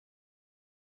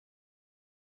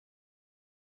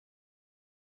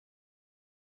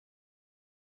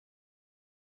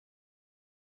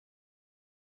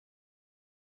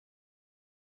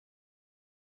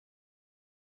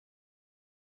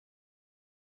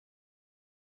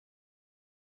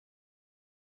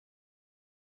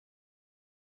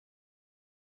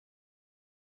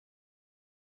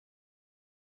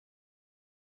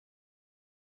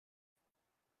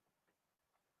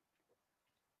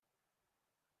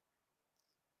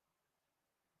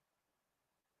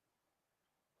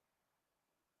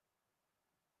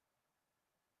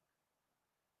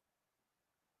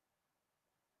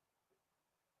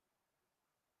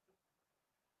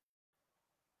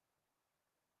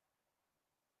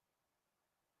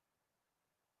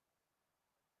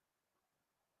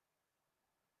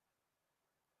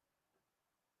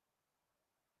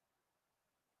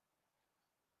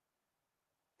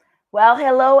Well,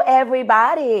 hello,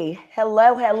 everybody.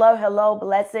 Hello, hello, hello,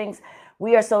 blessings.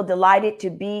 We are so delighted to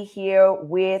be here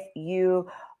with you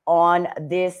on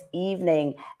this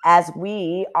evening as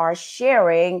we are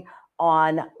sharing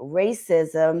on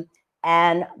racism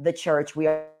and the church. We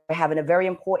are having a very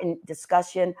important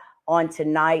discussion on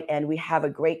tonight, and we have a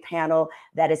great panel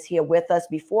that is here with us.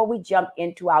 Before we jump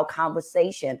into our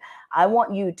conversation, I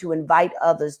want you to invite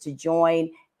others to join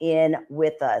in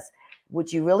with us.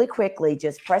 Would you really quickly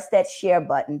just press that share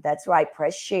button? That's right,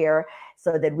 press share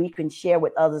so that we can share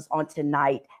with others on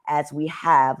tonight as we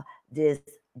have this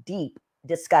deep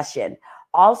discussion.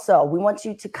 Also, we want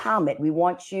you to comment. We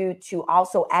want you to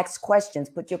also ask questions.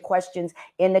 Put your questions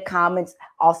in the comments.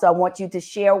 Also, I want you to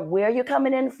share where you're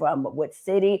coming in from, what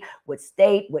city, what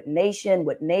state, what nation,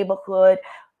 what neighborhood.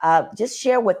 Just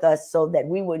share with us so that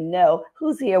we will know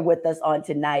who's here with us on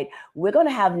tonight. We're going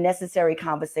to have necessary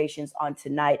conversations on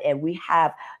tonight, and we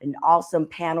have an awesome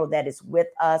panel that is with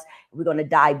us. We're going to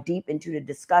dive deep into the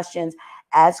discussions.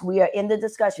 As we are in the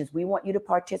discussions, we want you to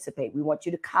participate. We want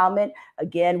you to comment.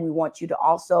 Again, we want you to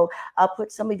also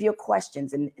put some of your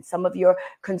questions and some of your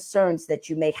concerns that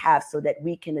you may have so that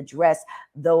we can address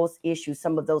those issues,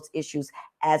 some of those issues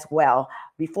as well.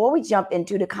 Before we jump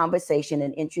into the conversation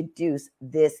and introduce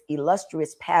this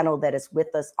illustrious panel that is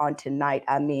with us on tonight,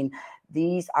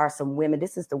 these are some women.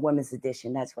 This is the women's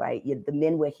edition. That's right. The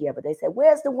men were here, but they said,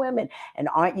 "Where's the women?" And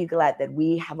aren't you glad that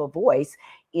we have a voice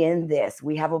in this?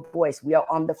 We have a voice. We are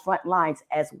on the front lines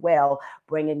as well,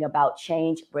 bringing about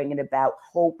change, bringing about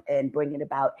hope, and bringing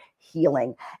about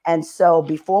healing. And so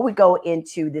before we go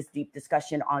into this deep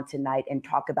discussion on tonight and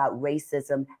talk about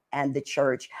racism and the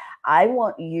church, I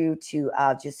want you to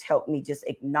just help me just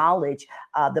acknowledge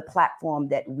the platform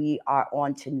that we are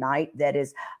on tonight that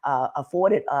is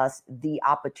afforded us the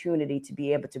opportunity to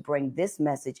be able to bring this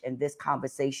message and this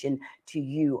conversation to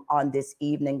you on this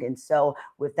evening. And so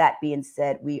with that being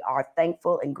said, we are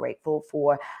thankful and grateful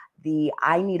for the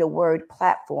I Need a Word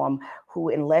platform, who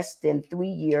in less than 3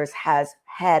 years has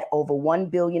had over 1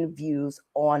 billion views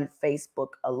on Facebook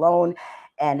alone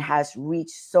and has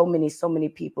reached so many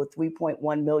people,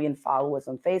 3.1 million followers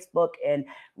on Facebook and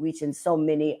reaching so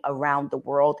many around the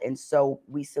world. And so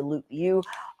we salute you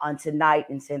on tonight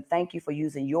and saying thank you for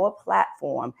using your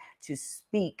platform to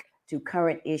speak to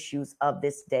current issues of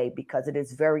this day, because it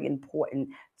is very important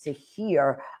to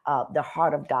hear the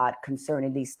heart of God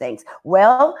concerning these things.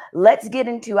 Well, let's get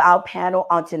into our panel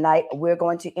on tonight. We're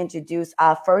going to introduce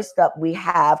first up, we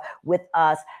have with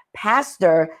us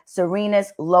Pastor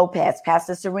Serenas Lopez.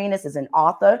 Pastor Serenas is an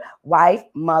author, wife,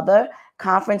 mother,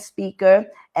 conference speaker,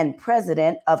 and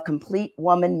president of Complete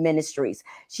Woman Ministries.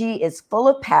 She is full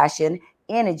of passion,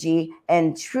 energy,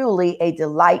 and truly a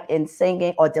delight in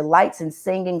singing, or delights in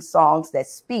singing songs that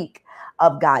speak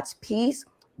of God's peace,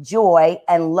 joy,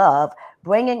 and love,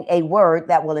 bringing a word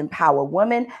that will empower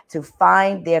women to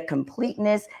find their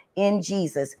completeness in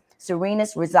Jesus.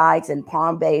 Serenas resides in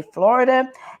Palm Bay, Florida,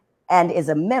 and is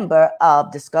a member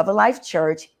of Discover Life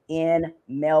Church in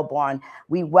Melbourne.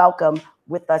 We welcome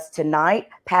with us tonight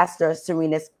Pastor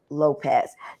Serenas Lopez.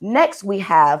 Next, we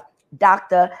have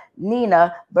Dr.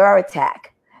 Nina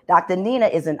Baratak. Dr. Nina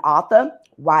is an author,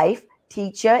 wife,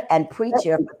 teacher, and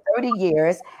preacher for 30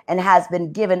 years and has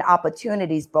been given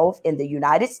opportunities both in the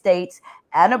United States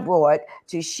and abroad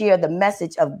to share the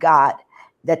message of God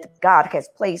that God has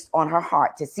placed on her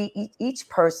heart to see each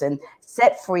person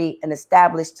set free and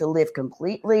established to live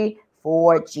completely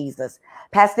for Jesus.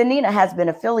 Pastor Nina has been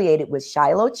affiliated with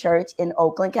Shiloh Church in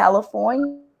Oakland,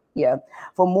 California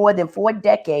for more than 4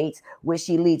 decades, where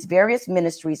she leads various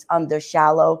ministries under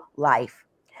Shallow Life.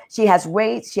 She has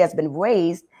been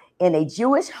raised in a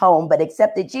Jewish home, but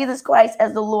accepted Jesus Christ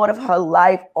as the Lord of her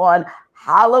life on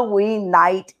Halloween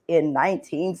night in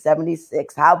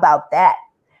 1976. How about that?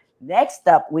 Next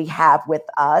up, we have with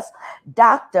us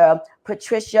Dr.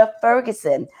 Patricia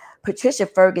Ferguson. Patricia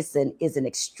Ferguson is an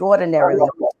extraordinarily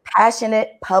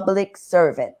passionate public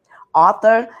servant,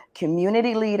 author,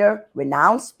 community leader,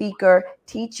 renowned speaker,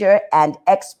 teacher, and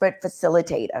expert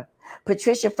facilitator.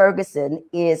 Patricia Ferguson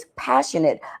is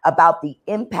passionate about the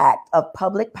impact of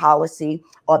public policy,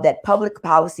 or that public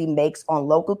policy makes on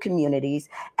local communities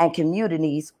and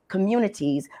communities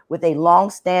with a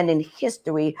long-standing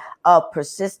history of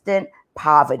persistent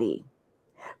poverty.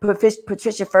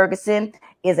 Patricia Ferguson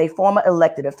is a former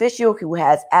elected official who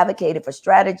has advocated for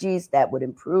strategies that would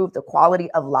improve the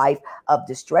quality of life of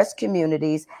distressed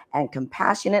communities and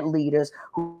compassionate leaders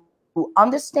who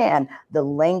understand the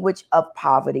language of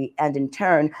poverty, and in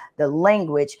turn, the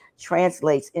language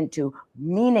translates into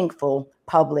meaningful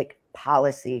public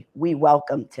policy. We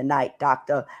welcome tonight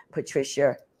Dr.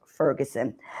 Patricia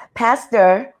Ferguson.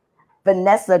 Pastor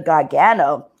Vanessa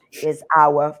Gargano is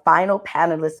our final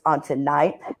panelist on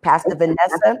tonight. Pastor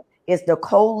Vanessa is the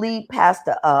co-lead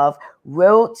pastor of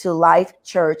Road to Life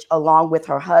Church, along with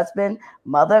her husband,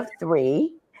 mother of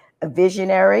three, a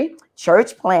visionary,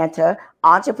 church planter,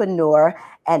 entrepreneur,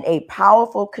 and a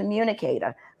powerful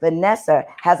communicator. Vanessa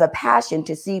has a passion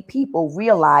to see people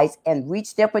realize and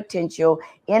reach their potential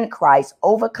in Christ,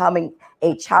 overcoming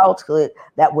a childhood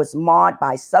that was marred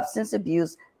by substance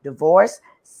abuse, divorce,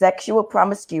 sexual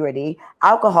promiscuity,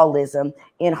 alcoholism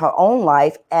in her own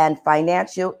life, and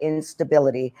financial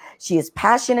instability. She is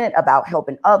passionate about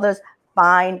helping others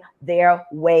find their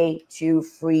way to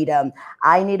freedom.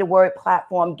 I Need a Word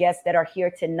platform guests that are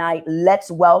here tonight.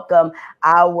 Let's welcome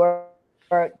our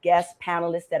guest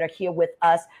panelists that are here with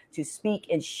us to speak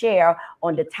and share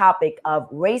on the topic of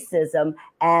racism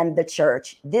and the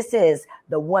church. This is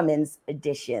the women's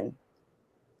edition.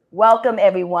 Welcome,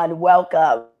 everyone.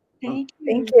 Welcome. Thank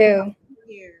you.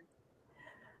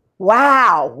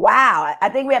 Wow. I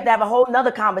think we have to have a whole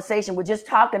nother conversation. We're just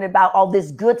talking about all this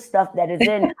good stuff that is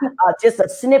in just a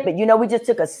snippet. You know, we just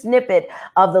took a snippet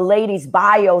of the ladies'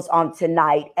 bios on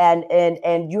tonight,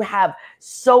 and you have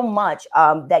so much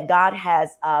that God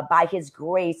has, by his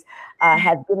grace,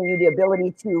 has given you the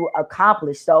ability to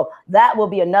accomplish. So that will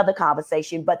be another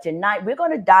conversation. But tonight we're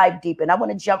going to dive deep, and I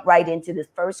want to jump right into this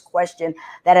first question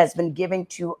that has been given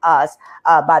to us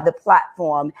by the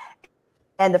platform.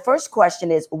 And the first question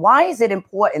is, why is it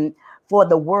important for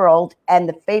the world and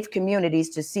the faith communities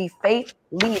to see faith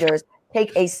leaders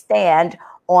take a stand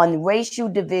on racial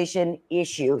division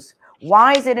issues?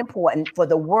 Why is it important for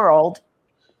the world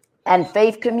and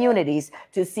faith communities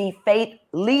to see faith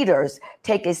leaders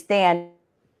take a stand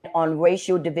on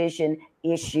racial division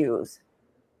issues?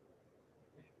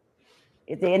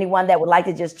 Is there anyone that would like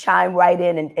to just chime right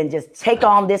in and just take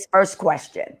on this first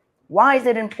question? Why is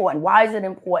it important? Why is it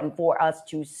important for us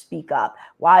to speak up?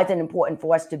 Why is it important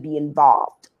for us to be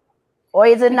involved? Or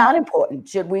is it not important?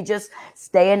 Should we just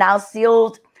stay in our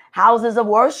sealed houses of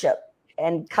worship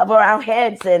and cover our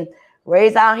heads and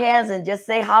raise our hands and just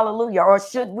say hallelujah? Or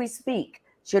should we speak?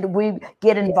 Should we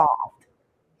get involved?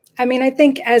 I mean, I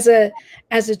think as a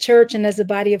church and as a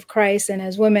body of Christ and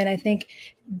as women, I think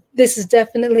this is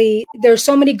definitely, there's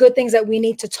so many good things that we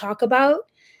need to talk about.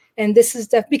 And this is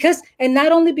because, and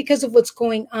not only because of what's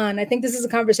going on, I think this is a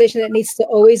conversation that needs to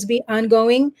always be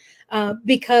ongoing,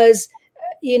 because,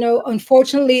 you know,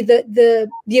 unfortunately, the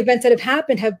events that have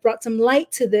happened have brought some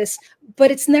light to this, but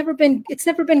it's never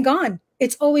been gone.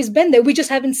 It's always been there. We just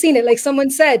haven't seen it. Like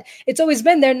someone said, it's always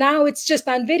been there. Now it's just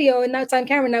on video and now it's on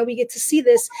camera. Now we get to see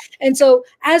this. And so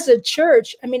as a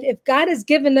church, I mean, if God has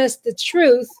given us the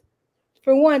truth,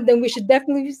 for one, then we should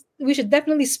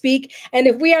definitely speak. And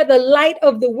if we are the light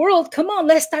of the world, come on,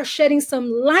 let's start shedding some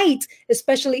light,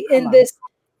 especially in this,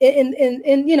 in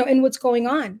you know, in what's going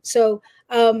on. So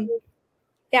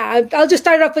yeah, I'll just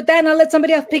start off with that and I'll let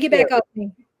somebody else piggyback off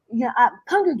me. Yeah,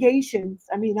 congregations.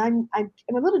 I mean, I'm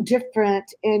a little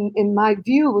different in my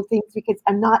view of things because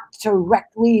I'm not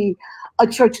directly a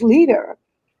church leader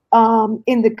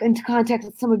in the context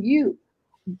of some of you.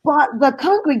 But the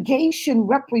congregation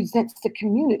represents the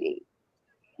community.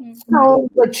 Mm-hmm. So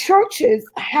the churches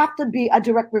have to be a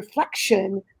direct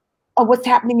reflection of what's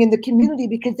happening in the community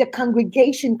because the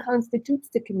congregation constitutes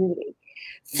the community.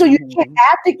 So you can't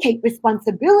abdicate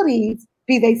responsibilities,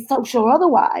 be they social or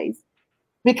otherwise,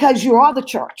 because you are the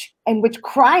church, in which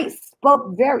Christ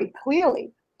spoke very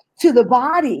clearly to the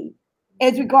body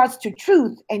as regards to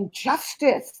truth and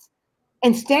justice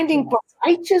and standing for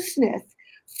righteousness.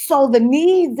 So the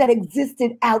needs that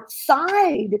existed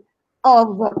outside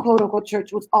of the quote unquote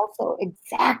church was also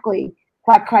exactly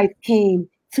why Christ came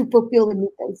to fulfill and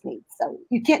meet those needs. So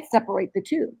you can't separate the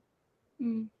two.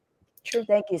 True.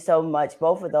 Thank you so much.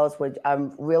 Both of those were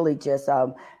really just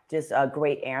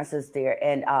great answers there.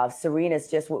 And Serena's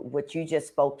just what you just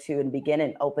spoke to in the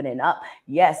beginning, opening up.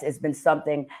 Yes, it's been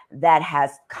something that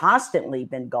has constantly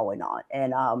been going on.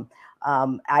 And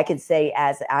I can say,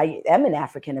 as I am an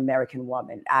African-American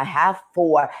woman, I have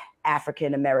 4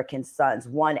 African-American sons,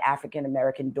 1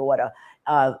 African-American daughter,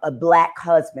 a Black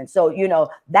husband. So, you know,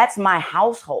 that's my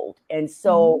household. And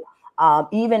so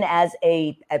even as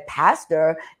a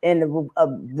pastor and a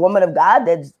woman of God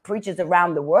that preaches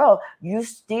around the world, you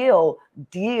still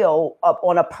deal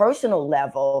on a personal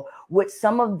level with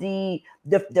some of the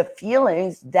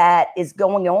feelings that is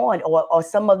going on, or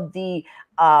some of the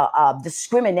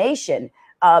discrimination.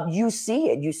 You see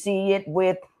it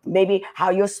with maybe how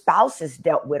your spouse is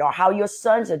dealt with, or how your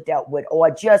sons are dealt with, or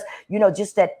just,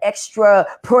 just that extra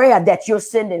prayer that you're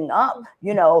sending up,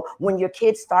 when your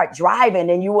kids start driving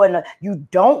and you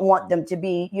don't want them to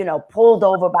be, pulled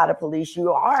over by the police.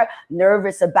 You are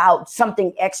nervous about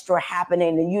something extra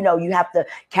happening, and, you have to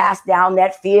cast down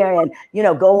that fear and,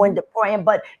 go into praying,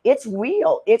 but it's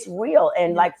real. It's real.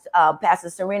 And like Pastor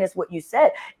Serena's, what you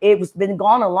said, it was been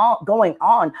going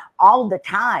on all the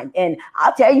time. And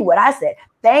I'll tell you what I said.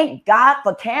 Thank God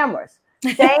for cameras.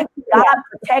 Thank God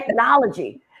for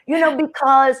technology.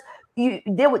 Because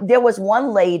there was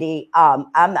one lady.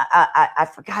 I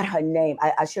forgot her name.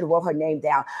 I should have wrote her name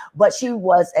down. But she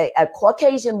was a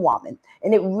Caucasian woman,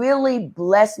 and it really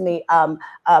blessed me,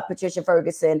 Patricia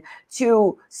Ferguson,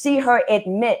 to see her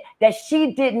admit that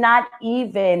she did not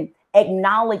even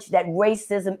acknowledge that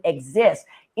racism exists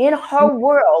in her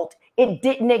world. It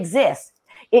didn't exist.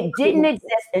 It didn't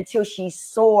exist until she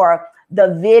saw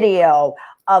the video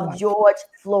of George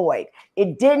Floyd.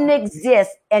 It didn't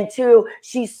exist until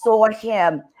she saw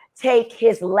him take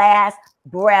his last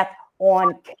breath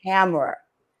on camera.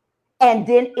 And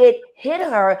then it hit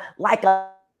her like a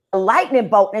lightning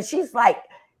bolt. And she's like,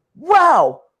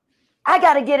 whoa, I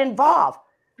got to get involved.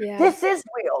 Yeah. This is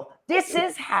real. This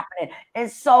is happening. And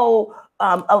so,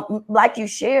 like you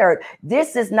shared,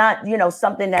 this is not,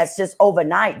 something that's just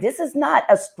overnight. This is not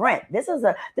a sprint. This is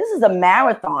a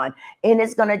marathon, and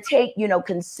it's going to take,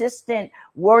 consistent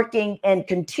working and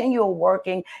continual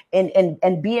working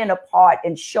and being a part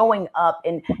and showing up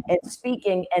and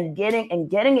speaking and getting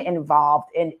involved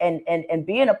and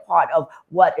being a part of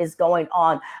what is going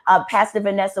on. Pastor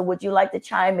Vanessa, would you like to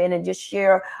chime in and just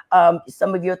share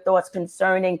some of your thoughts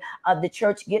concerning the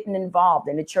church getting involved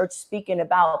and the church speaking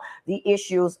about the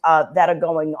issues that are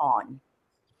going on?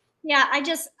 Yeah,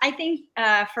 I think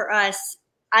for us,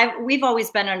 we've always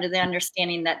been under the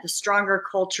understanding that the stronger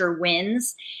culture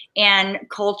wins, and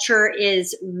culture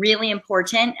is really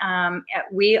important.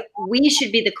 We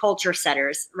should be the culture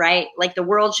setters, right? Like the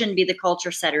world shouldn't be the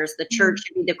culture setters. The church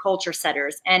should be the culture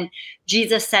setters. And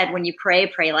Jesus said, when you pray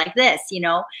like this,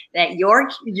 that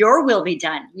your will be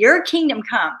done, your kingdom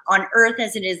come on earth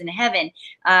as it is in heaven.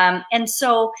 And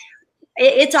so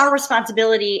it's our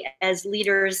responsibility as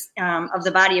leaders of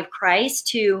the body of Christ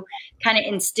to kind of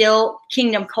instill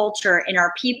kingdom culture in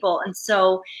our people. And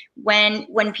so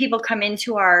when people come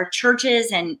into our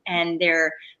churches and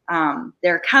they're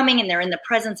coming and they're in the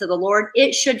presence of the Lord,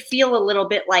 it should feel a little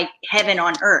bit like heaven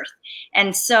on earth.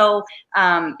 And so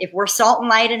if we're salt and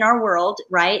light in our world,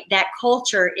 right, that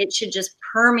culture, it should just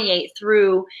permeate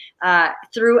through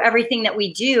everything that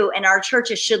we do. And our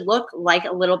churches should look like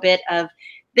a little bit of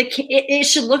it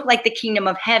should look like the kingdom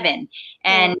of heaven.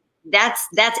 And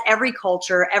that's every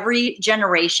culture, every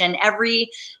generation, every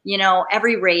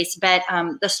race, but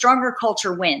the stronger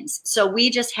culture wins. So we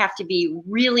just have to be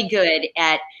really good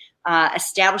at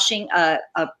establishing a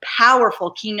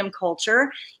powerful kingdom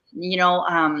culture,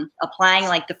 applying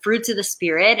like the fruits of the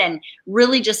Spirit, and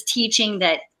really just teaching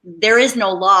that there is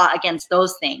no law against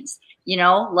those things.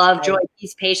 Love, joy,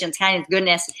 peace, patience, kindness,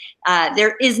 goodness.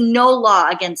 There is no law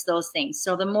against those things.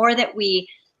 So the more that we,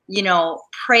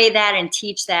 pray that and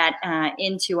teach that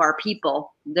into our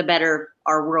people, the better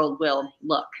our world will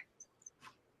look.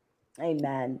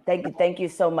 Amen. Thank you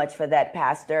so much for that,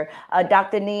 Pastor.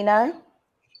 Dr. Nina?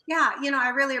 Yeah, I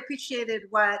really appreciated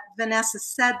what Vanessa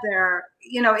said there.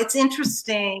 It's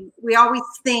interesting. We always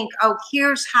think,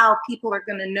 here's how people are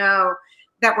going to know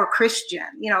that we're Christian.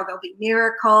 There'll be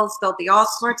miracles, there'll be all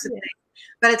sorts of things.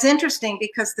 But it's interesting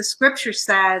because the scripture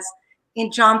says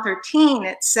in John 13,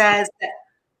 it says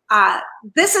that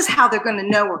this is how they're going to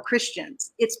know we're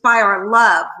Christians. It's by our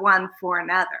love one for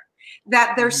another.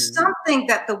 That there's something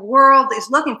that the world is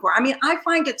looking for. I mean, I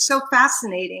find it so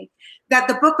fascinating that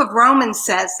the book of Romans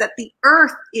says that the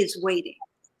earth is waiting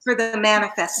for the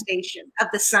manifestation of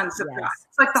the sons of God.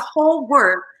 It's like the whole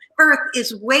earth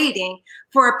is waiting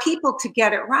for a people to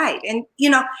get it right. And,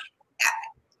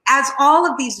 as all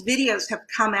of these videos have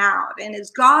come out, and as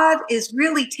God is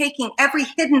really taking every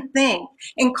hidden thing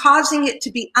and causing it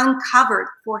to be uncovered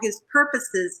for his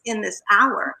purposes in this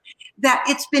hour, that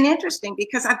it's been interesting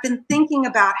because I've been thinking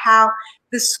about how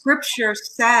the scripture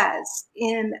says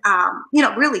in,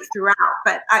 really throughout,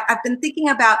 but I've been thinking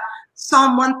about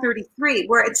Psalm 133,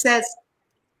 where it says,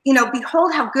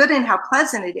 behold how good and how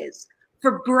pleasant it is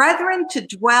for brethren to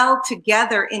dwell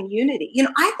together in unity.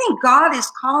 I think God is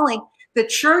calling the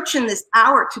church in this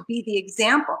hour to be the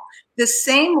example, the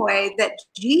same way that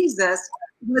Jesus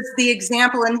was the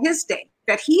example in his day,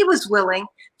 that he was willing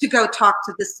to go talk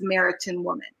to the Samaritan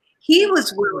woman. He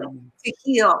was willing to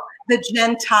heal the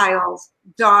Gentiles'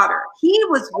 daughter. He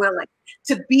was willing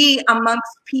to be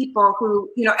amongst people who,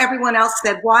 everyone else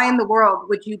said, why in the world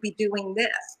would you be doing this?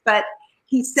 But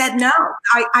he said, no,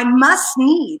 I must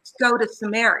needs go to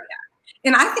Samaria.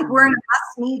 And I think we're in a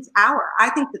must needs hour. I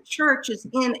think the church is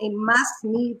in a must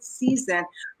needs season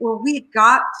where we've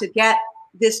got to get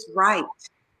this right,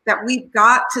 that we've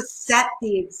got to set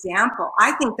the example.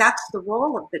 I think that's the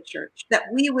role of the church, that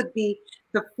we would be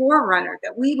the forerunner,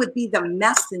 that we would be the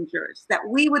messengers, that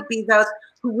we would be those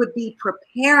who would be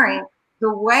preparing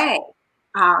the way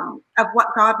of what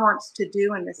God wants to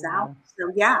do in this hour.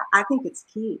 So yeah, I think it's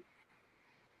key.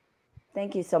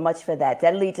 Thank you so much for that.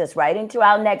 That leads us right into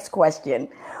our next question.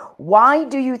 Why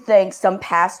do you think some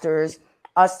pastors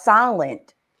are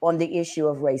silent on the issue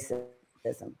of racism?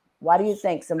 Why do you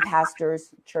think some pastors,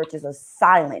 churches are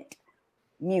silent,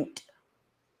 mute?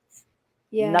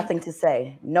 Nothing to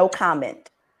say, no comment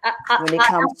when it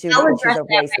comes to issues of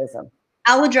racism?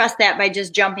 I'll address that by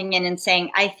just jumping in and saying,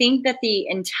 I think that the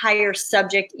entire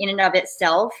subject in and of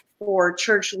itself for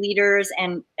church leaders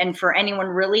and for anyone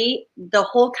really, the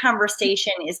whole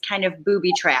conversation is kind of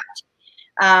booby-trapped.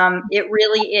 It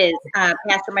really is.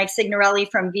 Pastor Mike Signorelli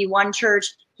from V1 Church,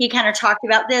 he kind of talked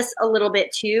about this a little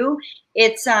bit too.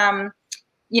 It's,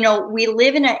 we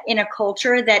live in a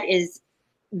culture that is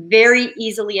very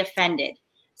easily offended.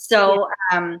 So,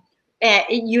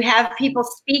 you have people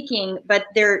speaking, but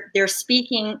they're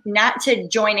speaking not to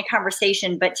join a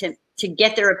conversation, but to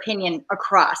get their opinion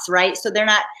across, right? So they're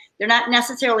not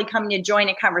necessarily coming to join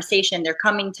a conversation. They're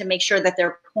coming to make sure that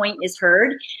their point is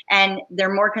heard, and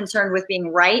they're more concerned with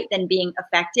being right than being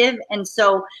effective. And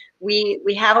so we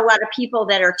have a lot of people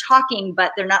that are talking,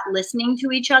 but they're not listening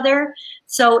to each other.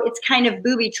 So it's kind of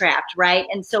booby-trapped, right?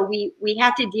 And so we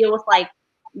have to deal with like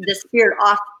the spirit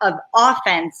of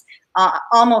offense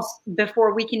almost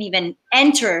before we can even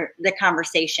enter the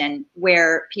conversation,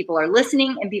 where people are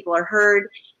listening and people are heard,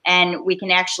 and we can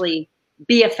actually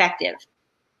be effective.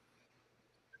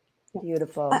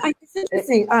 Beautiful. It's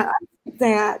interesting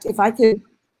that if I could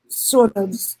sort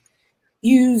of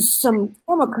use some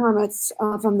former comments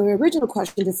from the original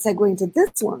question to segue into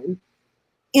this one,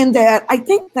 in that I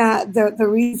think that the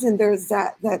reason there's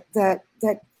that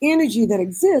energy that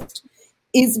exists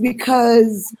is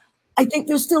because I think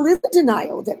there still is a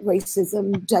denial that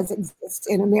racism does exist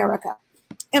in America.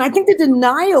 And I think the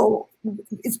denial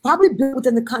is probably built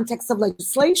within the context of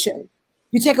legislation.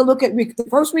 You take a look at the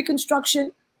first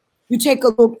Reconstruction, you take a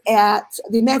look at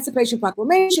the Emancipation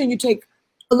Proclamation, you take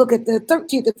a look at the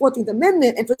 13th and 14th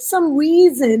Amendment, and for some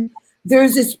reason,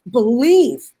 there's this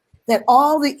belief that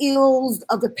all the ills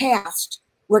of the past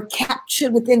were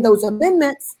captured within those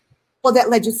amendments or that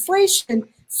legislation,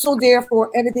 so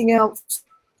therefore everything else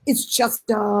is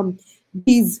just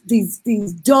these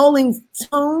dulling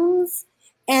tones.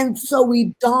 And so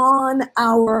we don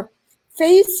our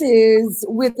faces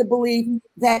with the belief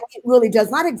that it really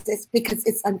does not exist because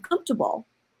it's uncomfortable.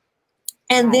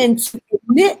 And then to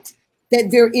admit that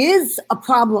there is a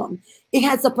problem, it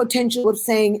has the potential of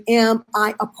saying, am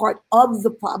I a part of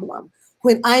the problem?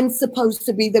 When I'm supposed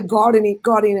to be the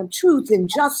guardian of truth and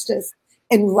justice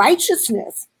and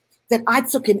righteousness, that I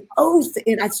took an oath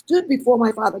and I stood before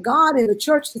my Father God in the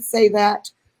church to say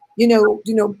that,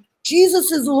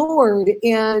 Jesus is Lord,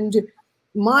 and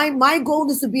my goal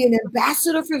is to be an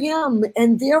ambassador for him.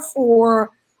 And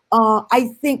therefore,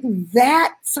 I think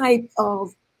that type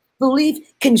of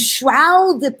belief can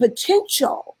shroud the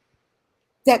potential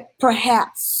that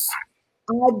perhaps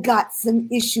I've got some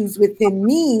issues within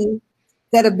me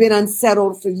that have been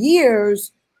unsettled for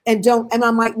years and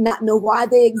I might not know why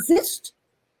they exist,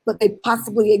 but they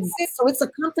possibly exist. So it's a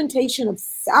confrontation of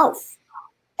self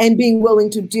and being willing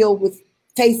to deal with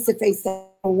face-to-face that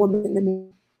a woman in the mirror.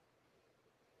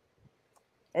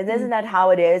 And isn't that how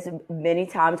it is many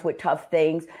times with tough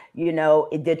things?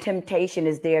 The temptation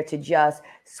is there to just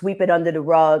sweep it under the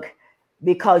rug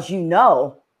because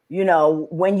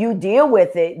when you deal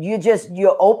with it,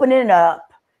 you're opening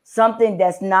up something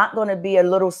that's not going to be a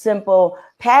little simple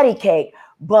patty cake,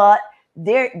 but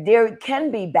there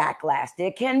can be backlash.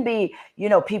 There can be,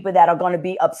 people that are going to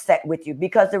be upset with you,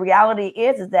 because the reality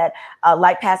is that,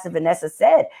 like Pastor Vanessa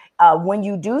said, when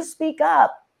you do speak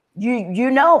up,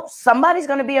 somebody's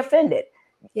going to be offended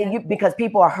because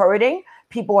people are hurting,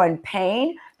 people are in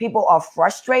pain, people are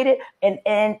frustrated. And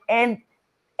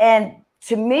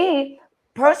to me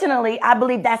personally, I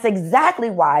believe that's exactly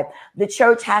why the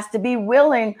church has to be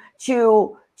willing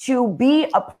to be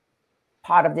a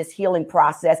part of this healing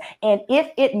process. And if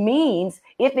it means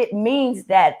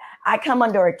that I come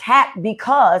under attack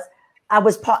because I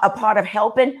was a part of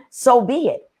helping, so be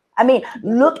it. I mean,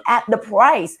 look at the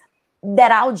price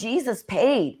that our Jesus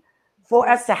paid for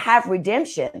us to have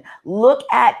redemption. Look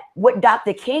at what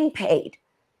Dr. King paid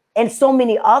and so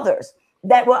many others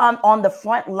that were on the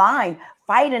front line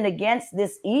fighting against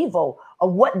this evil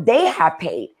of what they have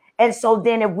paid. And so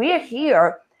then if we're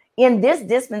here in this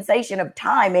dispensation of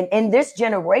time and in this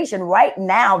generation right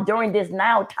now, during this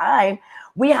now time,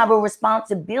 we have a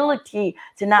responsibility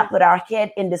to not put our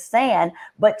head in the sand,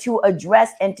 but to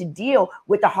address and to deal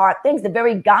with the hard things. The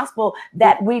very gospel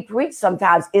that we preach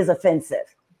sometimes is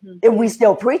offensive. If we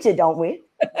still preach it, don't we?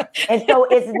 And so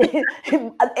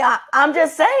I'm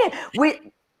just saying,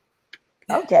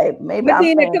 okay, maybe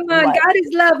Medina, come on. God is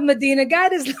love, Medina.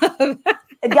 God is love.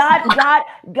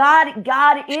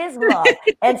 God is love.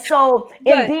 And so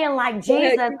in being like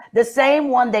Jesus, the same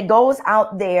one that goes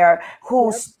out there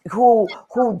who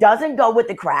doesn't go with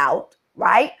the crowd,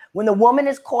 right? When the woman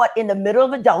is caught in the middle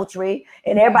of adultery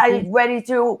and everybody's ready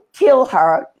to kill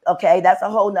her, okay, that's a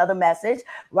whole nother message,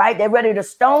 right? They're ready to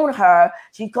stone her.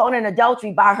 She's caught in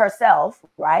adultery by herself,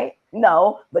 right?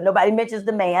 No, but nobody mentions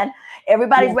the man.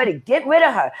 Everybody's ready to get rid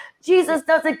of her. Jesus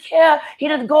doesn't care. He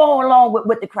doesn't go along with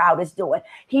what the crowd is doing.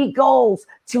 He goes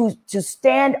to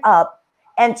stand up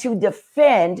and to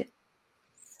defend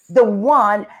the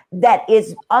one that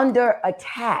is under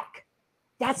attack.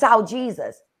 That's our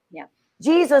Jesus. Yeah.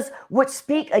 Jesus would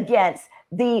speak against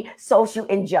the social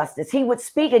injustice. He would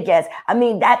speak against,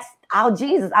 that's our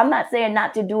Jesus. I'm not saying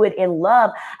not to do it in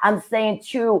love. I'm saying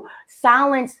to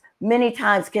silence many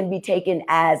times can be taken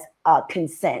as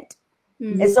consent.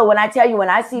 Mm-hmm. And so when I tell you,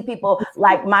 when I see people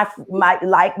like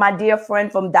my dear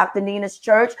friend from Dr. Nina's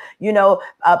church,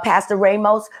 Pastor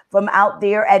Ramos from out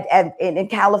there in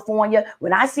California,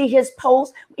 when I see his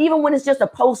post, even when it's just a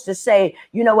post to say,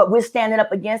 you know what, we're standing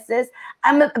up against this,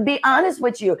 I'm going to be honest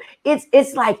with you.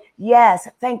 It's like, yes,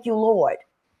 thank you, Lord,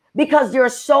 because there are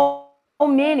so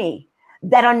many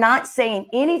that are not saying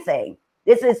anything.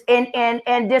 This is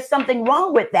and there's something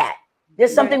wrong with that.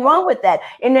 There's something wrong with that.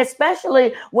 And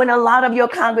especially when a lot of your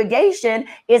congregation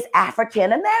is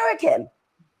African American.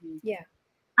 Yeah.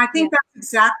 I think that's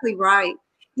exactly right.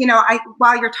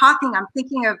 While you're talking, I'm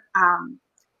thinking of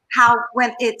how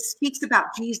when it speaks about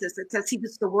Jesus, it says he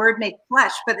was the Word made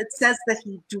flesh, but it says that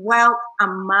he dwelt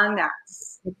among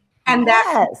us. And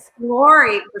that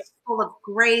glory was full of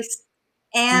grace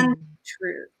and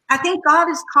truth. I think God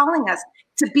is calling us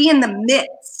to be in the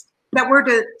midst, that we're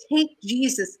to take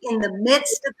Jesus in the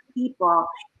midst of people.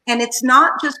 And it's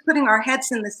not just putting our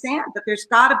heads in the sand, but there's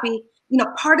got to be,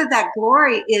 part of that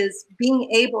glory is being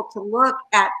able to look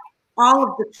at all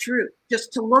of the truth,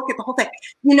 just to look at the whole thing.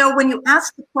 When you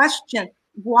ask the question,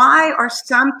 why are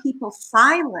some people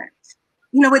silent?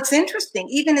 It's interesting,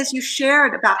 even as you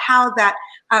shared about how that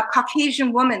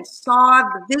Caucasian woman saw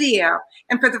the video,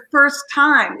 and for the first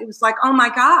time, it was like, oh my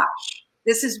gosh,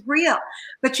 this is real.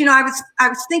 But, I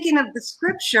was thinking of the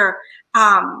scripture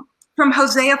from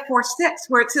Hosea 4:6,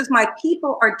 where it says, my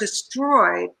people are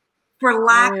destroyed for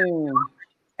lack of knowledge.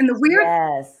 And the weird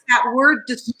thing is that word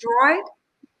destroyed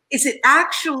is it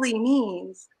actually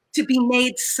means to be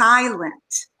made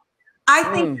silent. I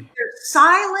think there's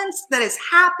silence that has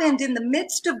happened in the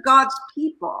midst of God's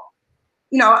people.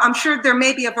 I'm sure there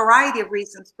may be a variety of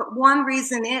reasons, but one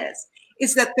reason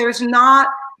is that there's not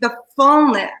the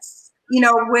fullness,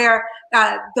 where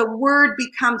the word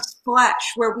becomes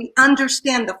flesh, where we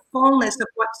understand the fullness of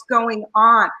what's going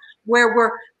on, where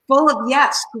we're full of,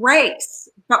 grace,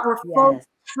 but we're full of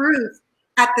truth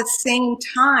at the same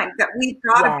time, that we've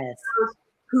got to be those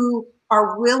who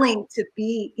are willing to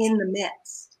be in the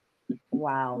midst.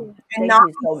 Wow. And not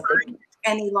be silent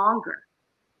any longer.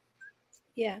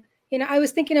 Yeah. I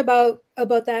was thinking about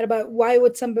that, about why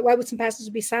would some pastors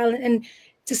be silent? And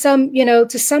to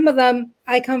some of them,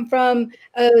 I come from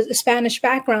a Spanish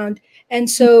background. And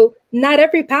so not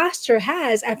every pastor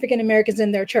has African Americans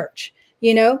in their church.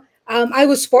 I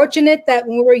was fortunate that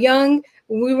when we were young,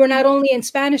 we were not only in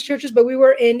Spanish churches, but we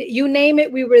were in, you name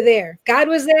it, we were there. God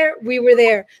was there, we were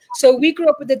there. So we grew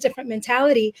up with a different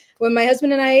mentality. When my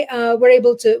husband and I were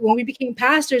able to, when we became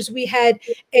pastors, we had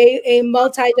a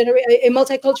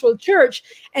multicultural church.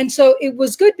 And so it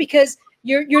was good because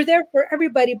you're there for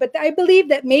everybody. But I believe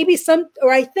that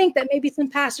I think that maybe some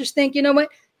pastors think, you know what,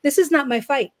 this is not my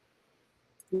fight.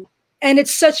 And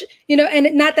it's such,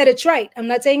 and not that it's right. I'm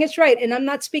not saying it's right. And I'm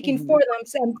not speaking for them. I'm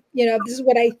saying, this is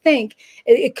what I think.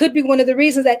 It could be one of the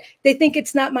reasons that they think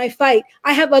it's not my fight.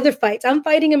 I have other fights. I'm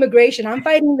fighting immigration. I'm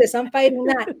fighting this. I'm fighting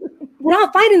that. We're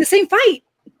all fighting the same fight.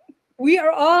 We are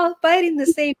all fighting the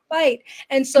same fight.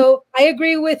 And so I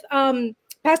agree with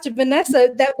Pastor Vanessa,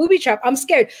 that booby trap. I'm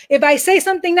scared. If I say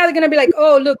something now, they're gonna be like,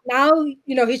 "Oh, look, now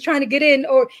he's trying to get in,"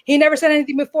 or he never said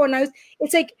anything before. Now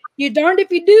it's like you're darned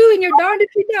if you do, and you're darned if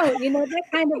you don't. That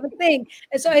kind of a thing.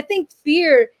 And so I think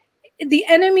fear. The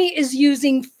enemy is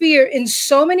using fear in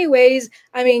so many ways.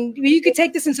 I mean, you could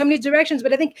take this in so many directions,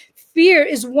 but I think fear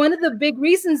is one of the big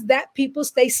reasons that people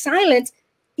stay silent,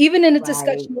 even in a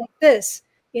discussion like this.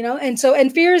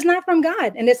 And fear is not from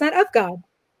God, and it's not of God.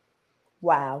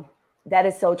 Wow. That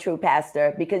is so true,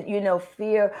 Pastor, because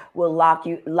fear will lock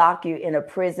you in a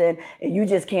prison and you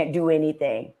just can't do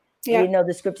anything. Yeah.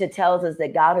 The scripture tells us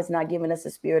that God has not given us a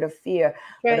spirit of fear,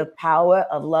 right, but a power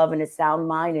of love and a sound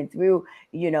mind. And through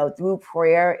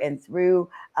prayer and through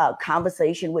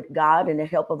conversation with God and the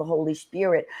help of the Holy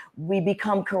Spirit, we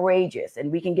become courageous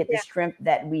and we can get the strength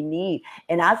that we need.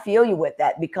 And I feel you with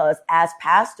that, because as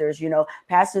pastors,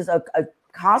 pastors are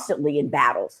constantly in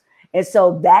battles. And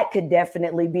so that could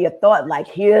definitely be a thought, like,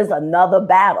 here's another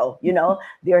battle.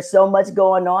 There's so much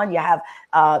going on. You have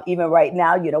even right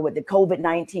now, with the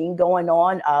COVID-19 going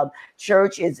on,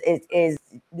 church is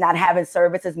not having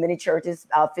services. Many churches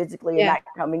physically are not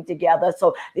coming together.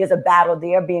 So there's a battle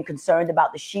there, being concerned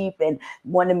about the sheep and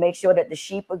wanting to make sure that the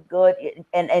sheep are good.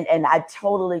 And I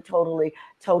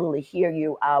totally hear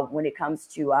you when it comes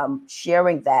to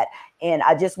sharing that. And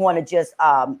I just want to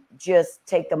just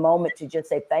take the moment to just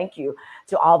say thank you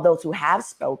to all those who have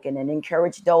spoken and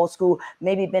encourage those who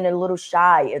maybe been a little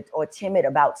shy or timid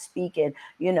about speaking.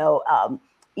 Even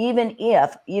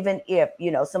if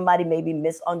somebody maybe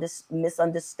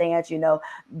misunderstands,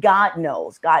 God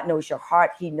knows your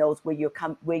heart. He knows where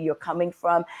you're coming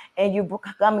from, and you're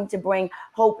coming to bring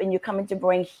hope, and you're coming to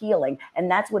bring healing.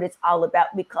 And that's what it's all about,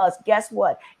 because guess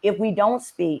what? If we don't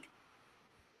speak,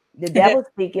 the devil's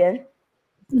speaking.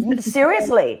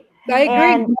 Seriously. I agree.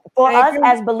 And for us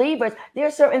as believers, there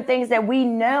are certain things that we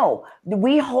know.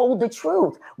 We hold the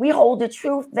truth. We hold the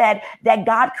truth that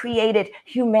God created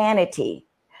humanity,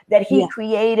 that he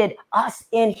created us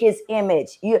in his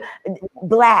image.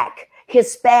 Black,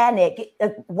 Hispanic,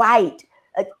 white,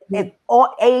 or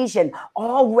Asian,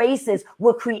 all races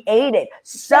were created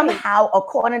somehow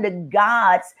according to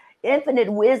God's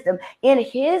infinite wisdom in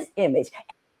his image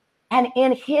and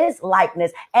in his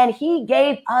likeness. And he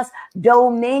gave us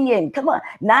dominion. Come on,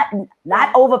 not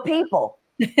over people,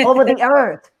 over the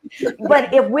earth.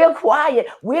 But if we're quiet,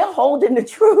 we're holding the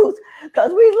truth,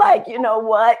 because we're like, you know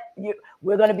what?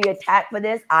 We're going to be attacked for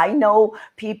this. I know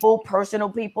personal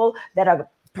people that are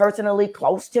personally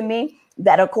close to me,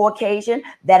 that are Caucasian,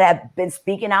 that have been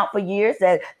speaking out for years,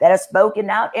 that have spoken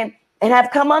out and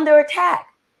have come under attack.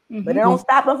 Mm-hmm. But it don't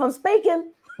stop them from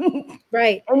speaking.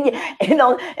 Right. And it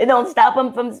don't stop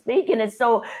them from speaking. And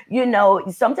so,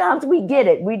 sometimes we get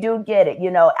it. We do get it.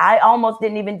 I almost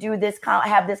didn't even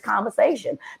have this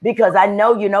conversation, because I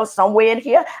know, somewhere in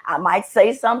here, I might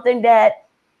say something that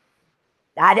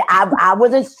I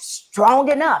wasn't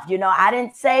strong enough. I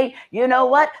didn't say,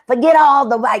 forget all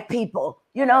the white people.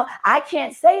 I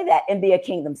can't say that and be a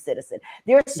kingdom citizen.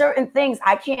 There are certain things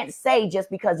I can't say just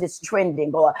because it's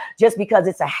trending or just because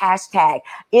it's a hashtag.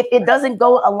 If it doesn't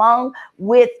go along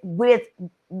with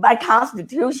my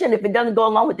constitution, if it doesn't go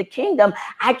along with the kingdom,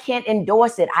 I can't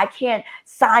endorse it. I can't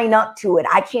sign up to it.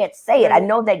 I can't say it. I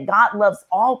know that God loves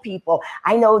all people.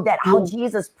 I know that how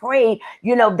Jesus prayed,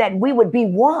 that we would be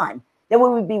one. That we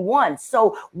would be one.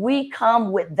 So we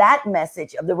come with that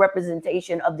message of the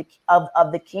representation of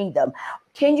the kingdom.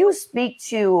 Can you speak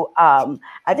to,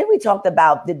 I think we talked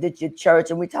about the church,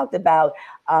 and we talked about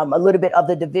a little bit of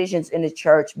the divisions in the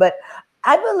church, but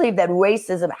I believe that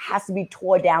racism has to be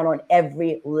torn down on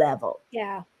every level.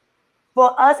 Yeah.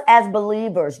 For us as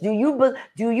believers, do you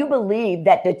believe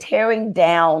that the tearing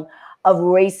down of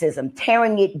racism,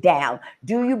 tearing it down,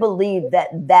 do you believe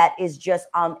that is just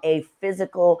on a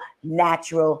physical,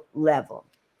 natural level?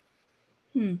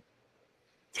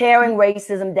 Tearing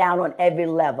racism down on every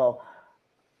level.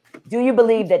 Do you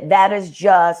believe that is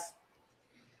just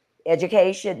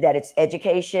education, that it's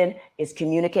education, it's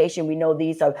communication? We know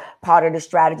these are part of the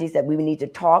strategies that we need to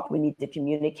talk, we need to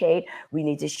communicate, we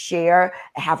need to share,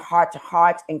 have heart to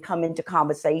heart, and come into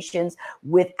conversations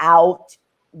without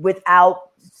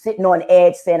sitting on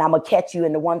edge saying, I'm gonna catch you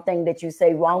in the one thing that you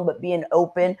say wrong, but being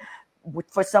open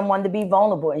for someone to be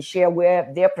vulnerable and share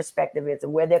where their perspective is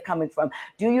and where they're coming from.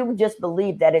 Do you just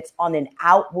believe that it's on an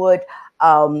outward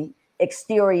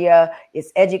exterior,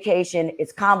 it's education,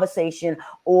 it's conversation,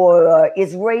 or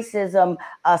is racism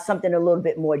something a little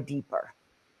bit more deeper?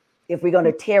 If we're going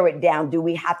to tear it down, do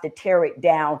we have to tear it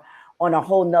down on a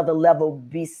whole nother level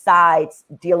besides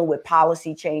dealing with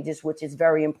policy changes, which is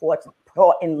very important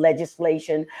or in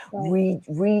legislation,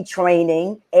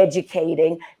 retraining,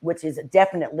 educating, which is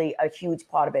definitely a huge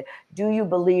part of it. Do you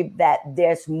believe that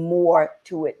there's more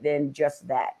to it than just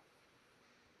that?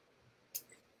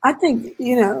 I think,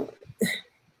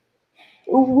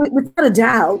 without a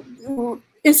doubt,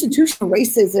 institutional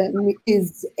racism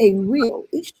is a real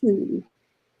issue.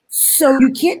 So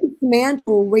you can't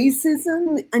dismantle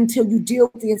racism until you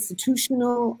deal with the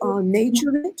institutional nature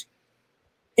of it.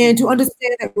 And to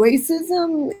understand that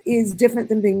racism is different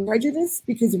than being prejudiced,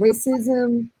 because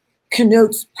racism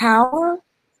connotes power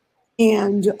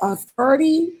and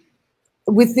authority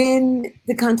within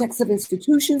the context of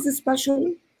institutions,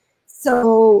 especially.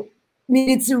 So, I mean,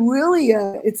 it's a really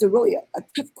a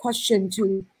tough question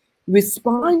to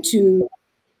respond to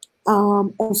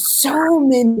on so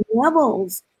many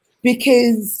levels,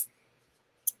 because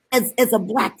as a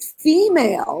Black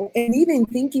female, and even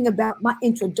thinking about my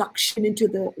introduction into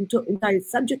the entire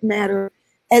subject matter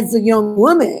as a young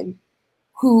woman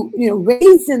who,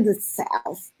 raised in the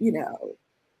South,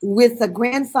 with a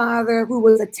grandfather who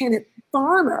was a tenant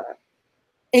farmer,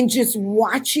 and just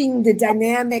watching the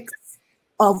dynamics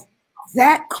of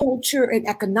that culture and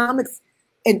economics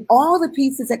and all the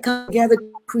pieces that come together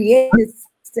to create this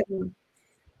system,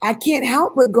 I can't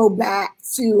help but go back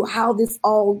to how this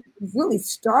all really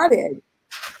started.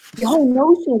 The whole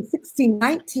notion of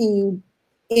 1619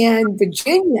 in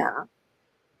Virginia,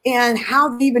 and how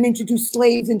they even introduced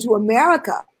slaves into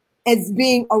America as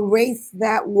being a race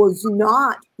that was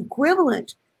not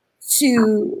equivalent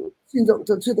to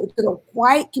the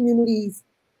white communities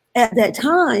at that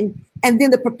time. And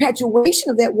then the perpetuation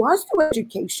of that was through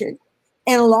education,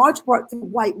 and a large part through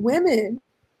white women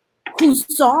who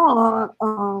saw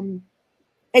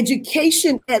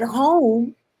education at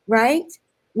home, right,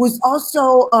 was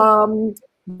also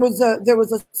there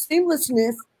was a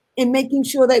seamlessness in making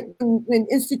sure that when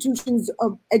institutions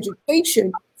of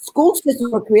education, school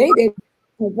systems were created,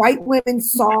 white women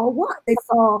saw what? They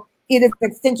saw it as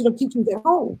an extension of teaching at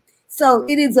home. So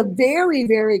it is a very,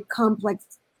 very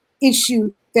complex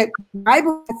issue that I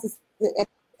believe is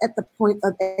at the point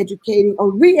of educating or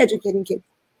re-educating kids.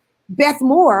 Beth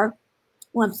Moore,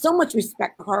 I have so much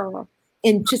respect for her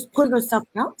and just putting herself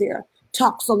out there,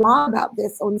 talks a lot about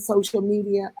this on social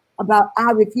media, about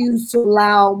I refuse to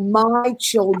allow my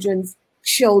children's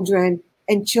children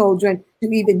and children to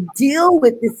even deal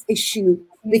with this issue,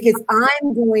 because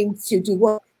I'm going to do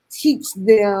what? Teach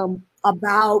them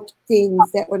about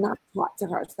things that were not taught to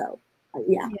her. So,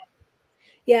 yeah.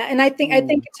 Yeah, and I think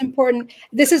it's important.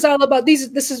 This is all about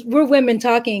we're women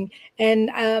talking, and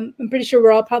I'm pretty sure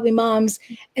we're all probably moms,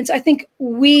 and so I think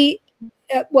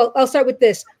I'll start with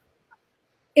this.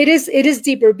 It is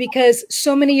deeper, because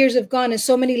so many years have gone and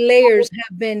so many layers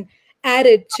have been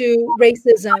added to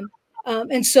racism,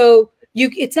 and so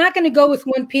it's not going to go with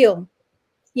one peel.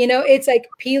 It's like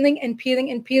peeling and peeling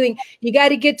and peeling. You got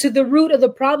to get to the root of the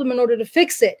problem in order to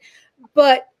fix it.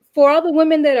 But for all the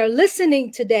women that are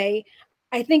listening today,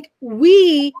 I think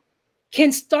we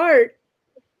can start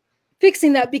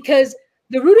fixing that, because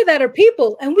the root of that are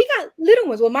people, and we got little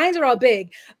ones. Well, mine are all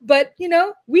big, but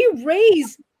we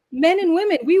raise men and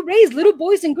women. We raise little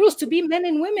boys and girls to be men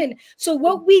and women. So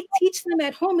what we teach them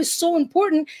at home is so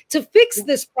important to fix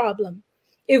this problem.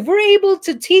 If we're able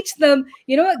to teach them,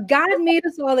 what, God made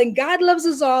us all and God loves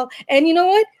us all. And you know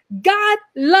what? God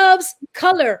loves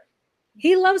color.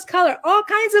 He loves color, all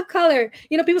kinds of color.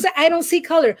 People say, I don't see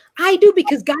color. I do,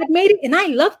 because God made it and I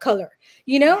love color,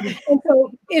 And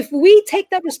so if we take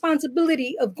that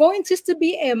responsibility of going just to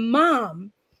be a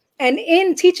mom, and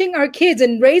in teaching our kids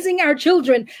and raising our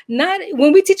children, not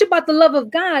when we teach about the love of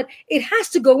God, it has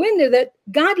to go in there that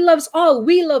God loves all,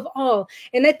 we love all.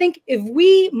 And I think if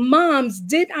we moms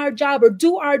did our job or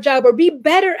do our job or be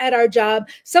better at our job,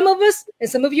 some of us and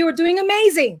some of you are doing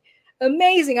amazing.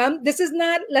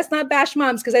 Let's not bash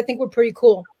moms, because I think we're pretty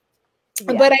cool.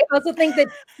 Yeah. But I also think that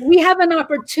we have an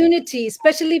opportunity,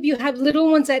 especially if you have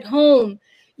little ones at home.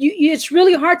 It's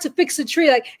really hard to fix a tree.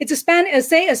 Like it's a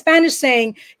Spanish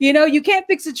saying, you can't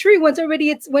fix a tree once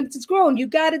it's grown. You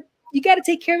got to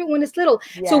take care of it when it's little.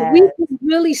 Yes. So we can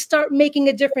really start making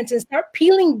a difference and start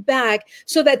peeling back,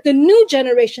 so that the new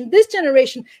generation, this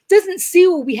generation, doesn't see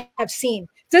what we have seen,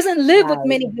 doesn't live what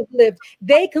many have lived.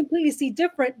 They completely see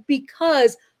different,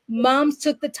 because moms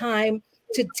took the time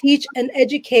to teach and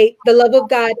educate the love of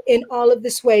God in all of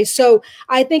this way. So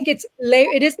I think this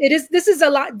is a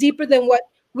lot deeper than what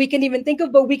we can even think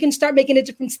of, but we can start making a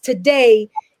difference today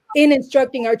in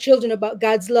instructing our children about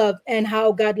God's love and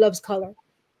how God loves color.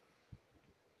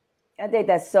 I think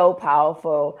that's so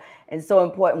powerful and so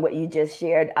important what you just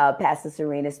shared, Pastor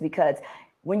Serenas, because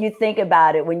when you think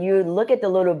about it, when you look at the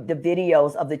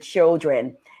videos of the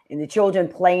children and the children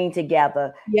playing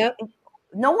together, Yep.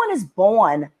 no one is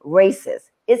born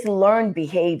racist. It's learned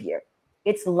behavior.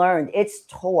 It's learned, it's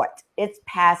taught, it's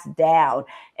passed down.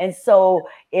 And so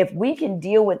if we can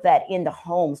deal with that in the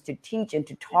homes, to teach and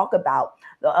to talk about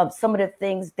some of the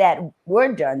things that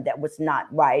were done that was not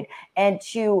right, and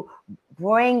to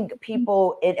bring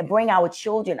people and bring our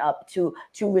children up to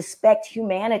respect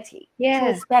humanity, to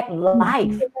respect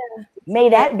life. May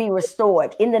that be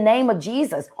restored in the name of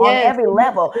Jesus on every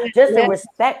level. Just the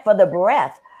respect for the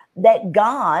breath that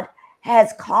God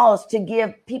has caused to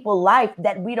give people life,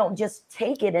 that we don't just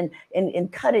take it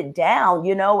and cut it down,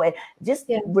 and just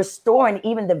restoring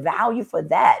even the value for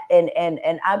that. And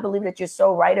I believe that you're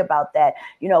so right about that,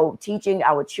 teaching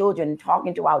our children,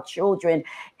 talking to our children,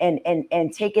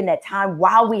 and taking that time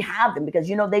while we have them, because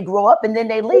they grow up and then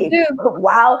they leave.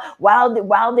 While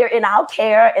they're in our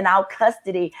care, in our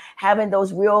custody, having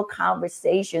those real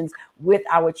conversations with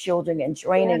our children and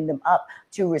training them up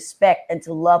to respect and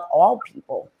to love all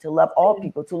people, to love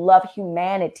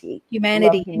humanity. And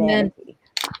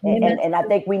I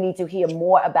think we need to hear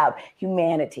more about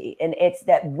humanity. And it's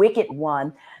that wicked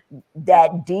one,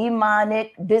 that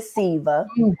demonic deceiver,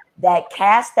 that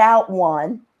cast out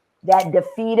one, that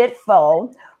defeated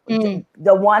foe,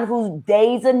 the one whose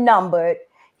days are numbered.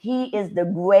 He is the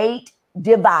great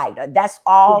divider. That's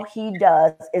all he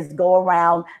does, is go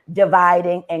around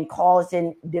dividing and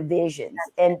causing divisions.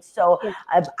 And so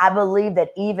I believe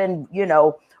that even,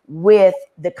 with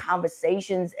the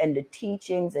conversations and the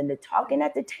teachings and the talking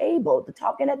at the table,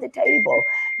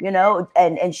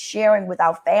 and sharing with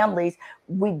our families,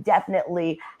 we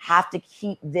definitely have to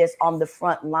keep this on the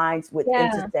front lines with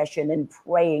intercession and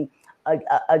praying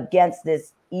against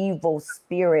this evil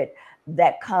spirit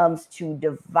that comes to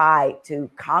divide, to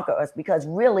conquer us, because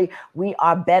really we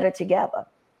are better together.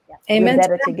 Amen. We're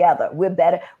better together. We're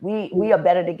better. We are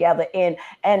better together. And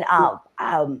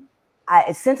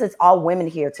since it's all women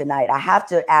here tonight, I have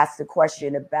to ask the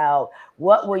question about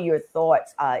what were your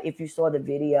thoughts if you saw the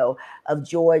video of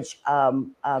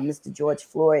Mr. George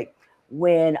Floyd,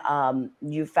 when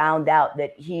you found out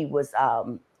that he was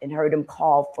and heard him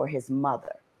call for his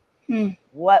mother.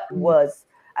 What was,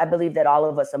 I believe that all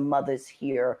of us are mothers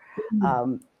here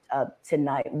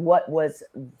tonight. What was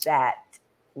that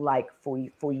like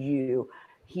for you,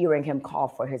 hearing him call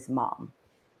for his mom?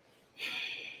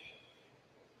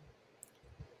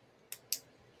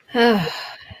 What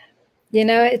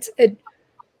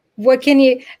can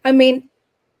you,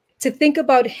 to think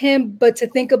about him, but to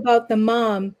think about the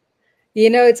mom,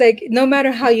 it's like, no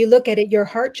matter how you look at it, your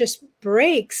heart just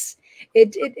breaks.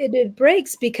 It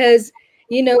breaks, because,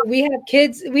 we have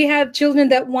kids, we have children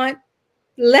that want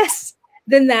less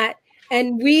than that.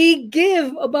 And we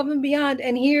give above and beyond.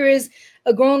 And here is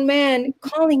a grown man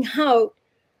calling out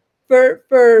for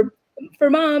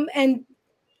mom, and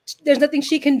there's nothing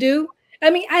she can do.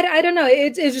 I don't know.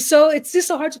 It's just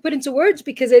so hard to put into words,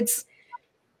 because it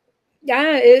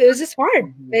was just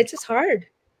hard. It's just hard.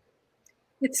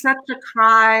 It's such a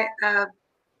cry of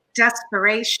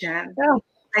desperation. Oh.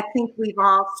 I think we've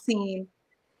all seen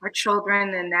our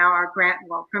children, and now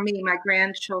for me, my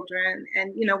grandchildren.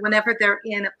 And, whenever they're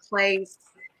in a place,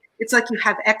 it's like you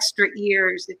have extra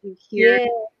ears if you hear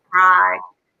the cry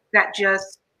that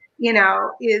just,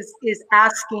 is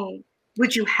asking,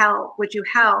 would you help? Would you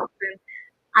help? And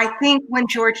I think when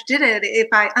George did it, if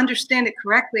I understand it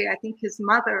correctly, I think his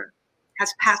mother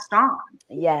has passed on.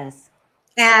 Yes.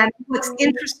 And what's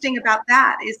interesting about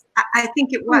that is I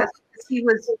think he was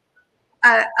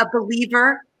a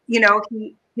believer,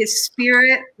 his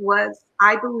spirit was,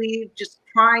 I believe, just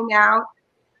crying out.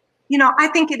 I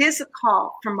think it is a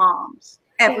call for moms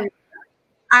everywhere.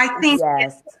 I think,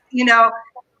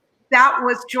 that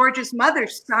was George's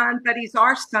mother's son, but he's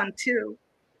our son too.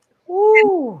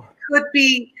 Ooh. Could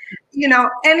be,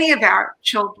 any of our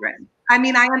children. I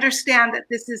understand that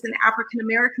this is an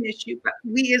African-American issue, but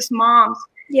we as moms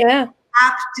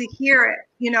have to hear it.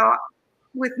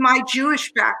 With my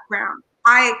Jewish background,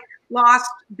 I lost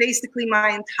basically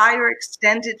my entire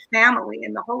extended family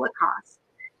in the Holocaust.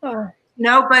 Oh.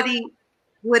 Nobody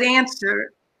would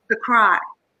answer the cry.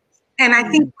 And I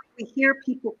think when we hear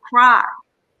people cry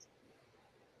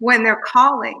when they're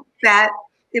calling, that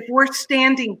if we're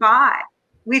standing by,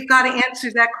 we've got to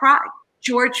answer that cry.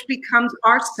 George becomes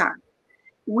our son.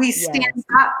 We stand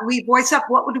up, we voice up.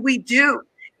 What would we do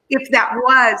if that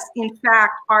was, in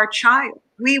fact, our child?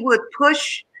 We would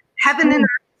push heaven and earth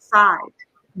aside.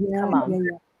 Come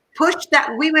on. Push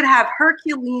that. We would have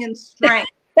Herculean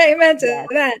strength. Amen to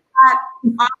that.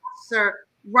 Officer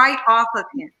right off of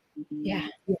him. Yeah.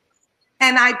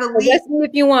 And I believe, That's me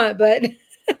if you want, but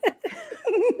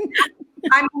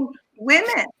I mean,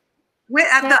 women.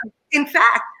 In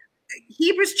fact,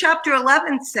 Hebrews chapter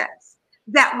 11 says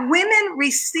that women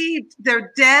received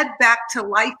their dead back to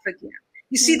life again.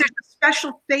 You see, there's a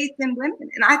special faith in women.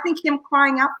 And I think him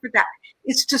crying out for that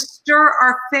is to stir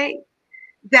our faith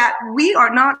that we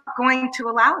are not going to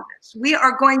allow this. We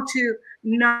are going to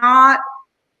not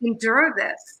endure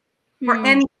this for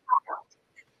any child.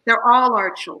 They're all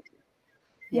our children.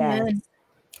 Yes.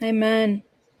 Amen.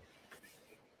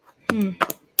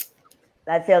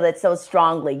 I feel that so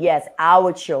strongly. Yes,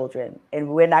 our children, and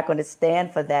we're not going to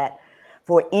stand for that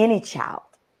for any child,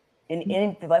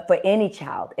 for any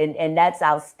child, and that's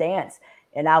our stance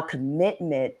and our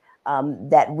commitment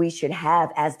that we should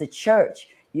have as the church.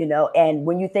 You know, and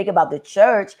when you think about the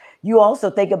church, you also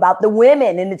think about the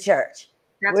women in the church.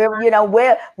 Where, you know,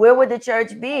 where would the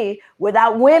church be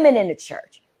without women in the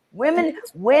church? Women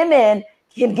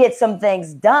can get some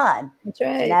things done. That's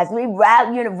right. And as we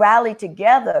rally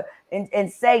together and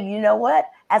say, you know what,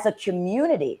 as a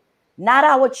community, not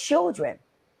our children,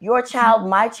 your child,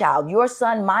 my child, your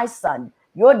son, my son,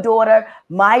 your daughter,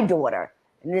 my daughter,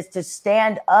 and it's to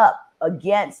stand up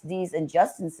against these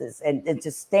injustices and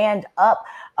to stand up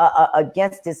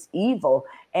against this evil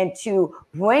and to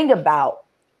bring about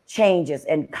changes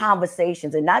and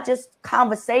conversations, and not just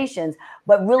conversations,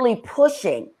 but really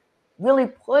pushing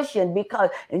because,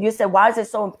 and you said, why is it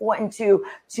so important to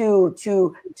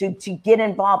get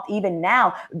involved even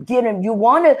now? You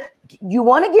want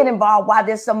to get involved while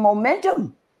there's some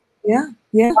momentum. Yeah.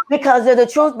 Because of the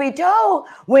truth be told,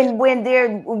 when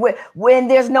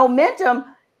there's no momentum,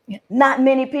 not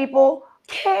many people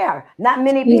care. Not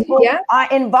many people are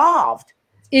involved.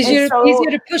 Easier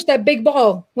to push that big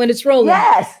ball when it's rolling.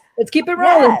 Yes. Let's keep it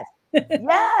rolling.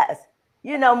 Yes.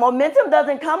 You know, momentum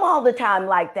doesn't come all the time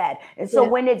like that. And so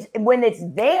when it's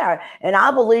there, and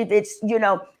I believe it's, you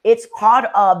know, it's part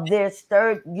of this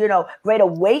third, you know, great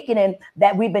awakening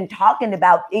that we've been talking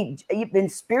about, even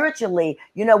spiritually,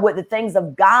 you know, with the things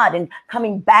of God and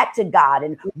coming back to God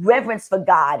and reverence for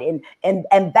God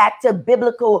and back to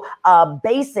biblical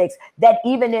basics, that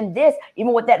even in this,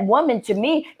 even with that woman, to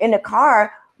me in the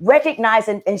car,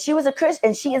 recognizing, and she was a Christian,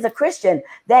 and she is a Christian,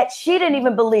 that she didn't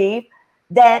even believe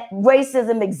that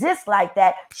racism exists like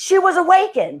that. She was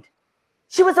awakened.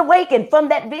 She was awakened from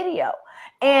that video.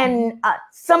 And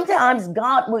sometimes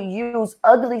God will use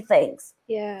ugly things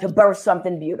to birth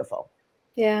something beautiful.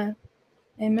 Yeah.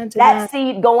 Amen to that.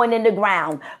 Seed going in the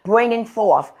ground, bringing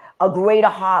forth a greater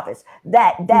harvest.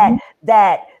 That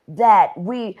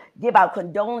we give our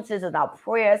condolences and our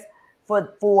prayers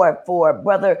for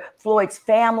Brother Floyd's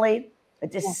family,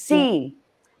 to see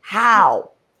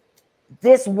how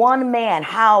this one man,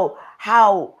 how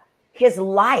his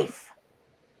life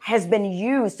has been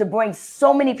used to bring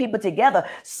so many people together,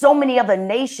 so many other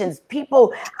nations,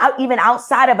 people even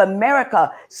outside of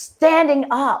America, standing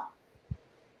up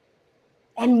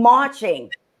and marching,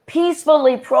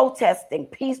 peacefully protesting,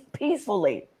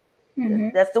 peacefully.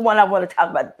 That's the one I want to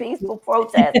talk about, peaceful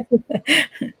protest.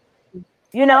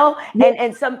 You know,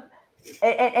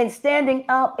 and standing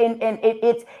up, and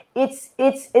it's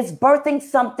birthing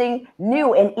something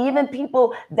new. And even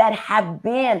people that have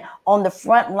been on the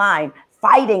front line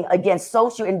fighting against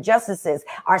social injustices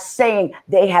are saying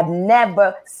they have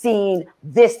never seen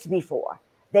this before.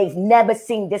 They've never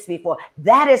seen this before.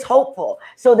 That is hopeful.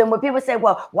 So then when people say,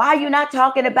 well, why are you not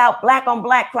talking about black on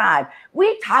black crime?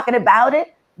 We're talking about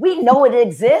it. We know it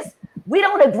exists. We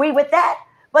don't agree with that.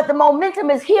 But the momentum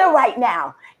is here right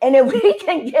now. And if we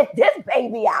can get this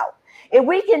baby out, if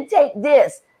we can take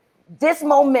this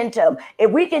momentum,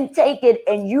 if we can take it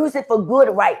and use it for good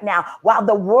right now, while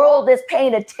the world is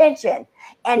paying attention,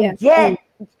 and get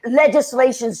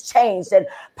legislations changed and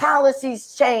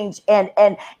policies changed, and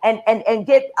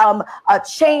get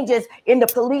changes in the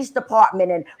police department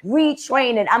and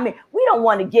retraining. I mean, we don't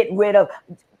want to get rid of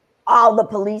all the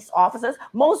police officers.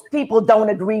 Most people don't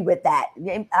agree with that.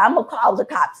 I'm gonna call the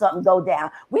cops, something go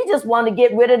down. We just want to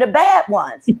get rid of the bad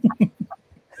ones.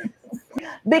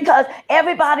 Because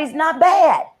everybody's not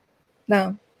bad.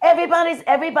 No.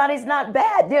 Everybody's not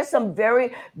bad. There's some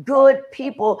very good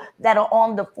people that are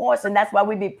on the force, and that's why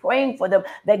we be praying for them,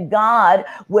 that God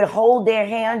would hold their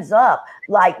hands up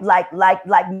like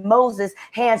Moses'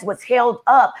 hands was held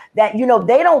up, that, you know,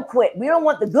 they don't quit. We don't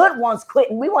want the good ones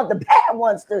quitting. We want the bad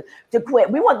ones to quit.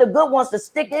 We want the good ones to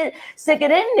stick it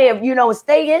in there, you know,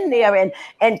 stay in there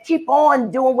and keep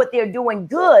on doing what they're doing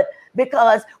good,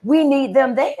 because we need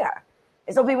them there.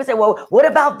 And so people say, well, what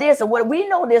about this? And what we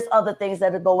know there's other things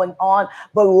that are going on.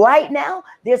 But right now,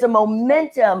 there's a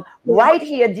momentum right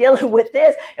here dealing with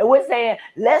this. And we're saying,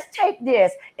 let's take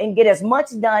this and get as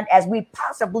much done as we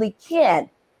possibly can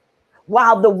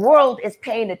while the world is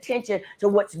paying attention to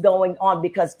what's going on,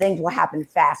 because things will happen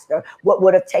faster. What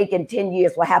would have taken 10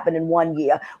 years will happen in 1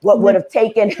 year. What would have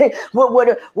taken what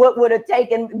would have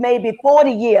taken maybe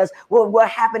 40 years will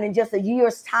happen in just a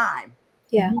year's time.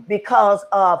 Yeah. Because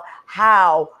of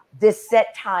how this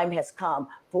set time has come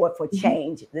for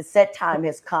change. The set time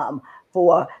has come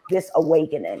for this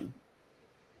awakening.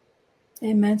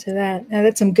 Amen to that. Now,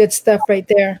 that's some good stuff right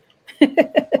there.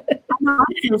 My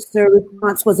first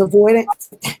response was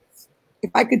avoidance. If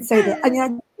I could say that. I mean, I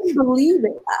couldn't believe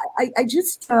it. I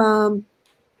just,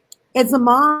 as a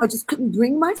mom, I just couldn't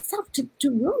bring myself to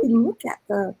really look at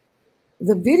the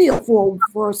video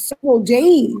for several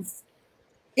days.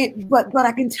 But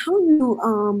I can tell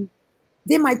you,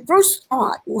 then my first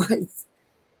thought was,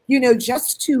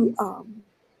 just to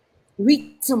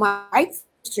reach to my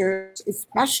sisters,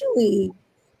 especially,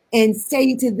 and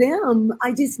say to them,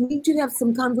 I just need you to have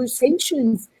some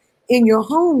conversations in your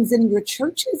homes and in your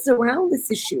churches around this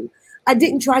issue. I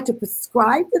didn't try to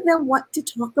prescribe to them what to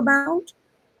talk about,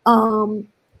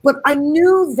 but I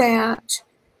knew that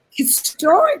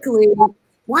historically,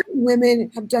 white women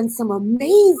have done some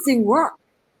amazing work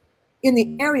in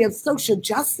the area of social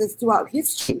justice throughout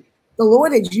history. The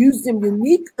Lord has used them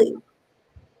uniquely,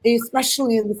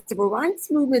 especially in the civil rights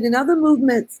movement and other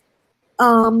movements.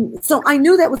 So I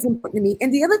knew that was important to me.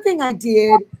 And the other thing I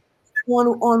did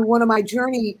on one of my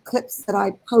journey clips that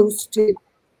I posted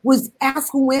was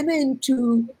ask women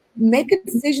to make a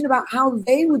decision about how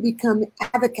they would become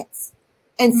advocates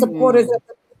and supporters of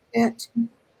the movement,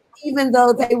 even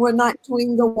though they were not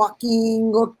doing the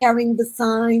walking or carrying the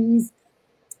signs.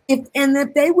 And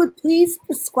that they would please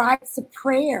prescribe some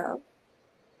prayer,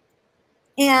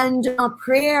 and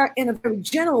prayer in a very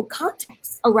general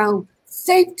context around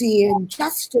safety and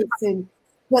justice, and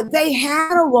that they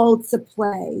had a role to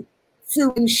play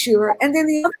to ensure. And then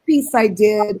the other piece I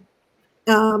did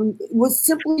was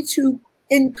simply to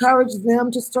encourage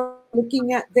them to start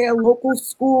looking at their local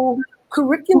school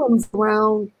curriculums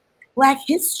around Black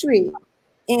history,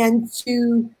 and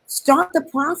to start the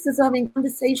process of having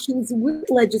conversations with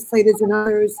legislators and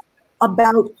others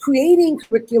about creating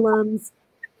curriculums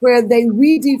where they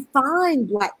redefine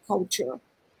Black culture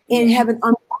and have an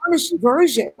unvarnished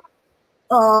version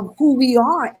of who we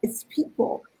are as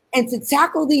people. And to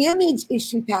tackle the image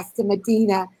issue, Pastor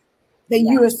Medina, that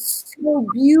you are so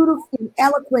beautiful and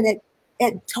eloquent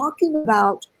at talking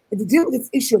about, and to deal with this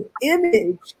issue of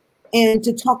image, and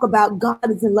to talk about God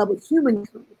is in love with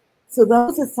humankind. So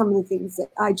those are some of the things that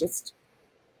I just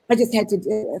had to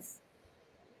deal with.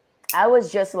 I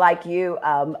was just like you,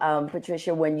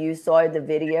 Patricia, when you saw the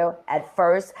video. At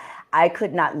first, I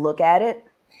could not look at it,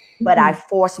 but I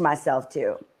forced myself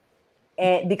to.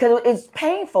 And because it's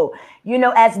painful.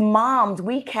 As moms,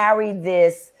 we carry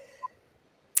this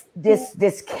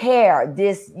care,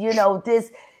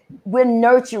 we're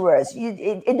nurturers.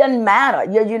 It doesn't matter.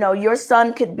 Your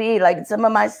son could be like some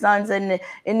of my sons in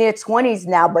their 20s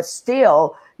now, but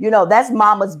still, that's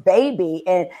mama's baby.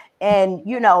 And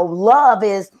love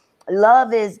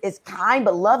is kind,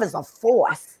 but love is a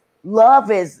force.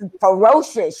 Love is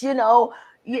ferocious.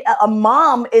 A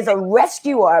mom is a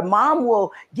rescuer. A mom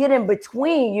will get in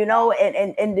between,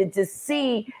 and to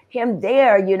see him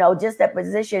there, just that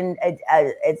position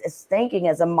as thinking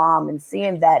as a mom and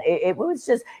seeing that it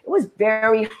was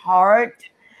very hard.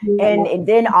 And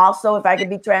then also, if I could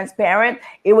be transparent,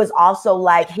 it was also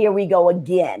like, here we go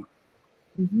again,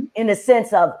 in the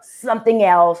sense of something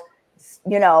else,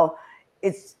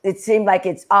 it seemed like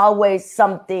it's always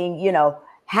something,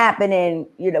 happening,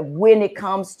 when it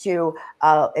comes to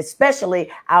especially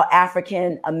our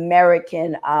African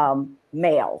American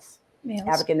males.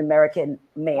 African American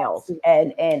males.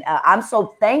 And I'm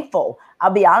so thankful,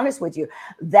 I'll be honest with you,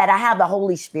 that I have the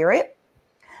Holy Spirit,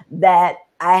 that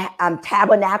I'm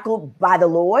tabernacled by the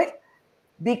Lord,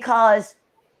 because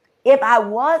if I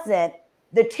wasn't,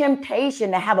 the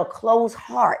temptation to have a closed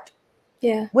heart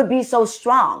would be so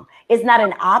strong. It's not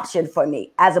an option for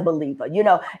me as a believer.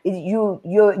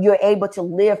 You're able to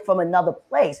live from another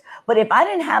place. But if I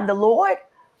didn't have the Lord,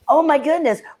 oh my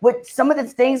goodness, with some of the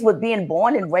things with being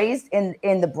born and raised in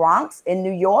the Bronx, in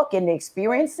New York, and the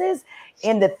experiences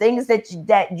and the things that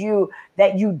you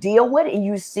deal with and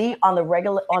you see on a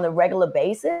regular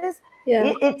basis,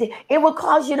 it will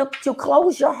cause you to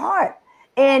close your heart.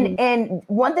 And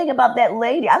one thing about that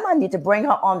lady, I might need to bring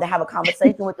her on to have a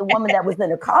conversation with the woman that was in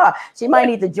the car. She might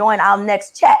need to join our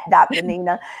next chat, Dr.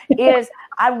 Nina, is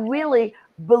I really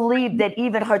believe that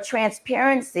even her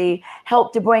transparency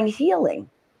helped to bring healing,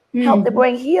 helped to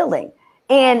bring healing.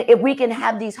 And if we can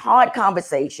have these hard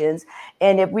conversations,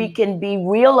 and if we can be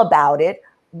real about it,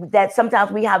 that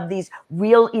sometimes we have these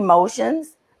real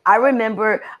emotions. I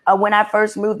remember when I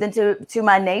first moved into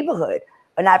my neighborhood.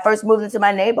 When I first moved into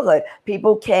my neighborhood,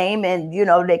 people came and, you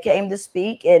know, they came to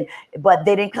speak, but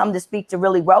they didn't come to speak to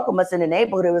really welcome us in the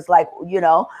neighborhood. It was like, you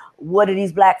know, what are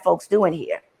these Black folks doing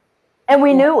here? And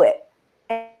we knew it.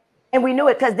 And we knew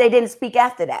it because they didn't speak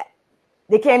after that.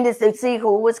 They came to see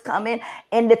who was coming,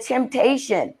 and the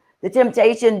temptation,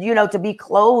 you know, to be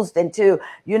closed and to,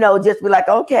 you know, just be like,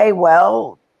 okay,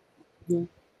 well.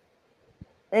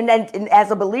 And then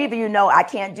as a believer, you know, I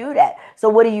can't do that. So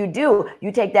what do?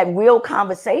 You take that real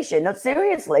conversation. No,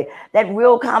 seriously, that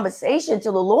real conversation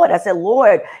to the Lord. I said,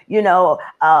 Lord, you know,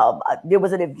 there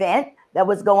was an event that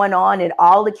was going on, and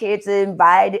all the kids are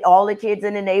invited. All the kids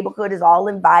in the neighborhood is all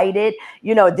invited.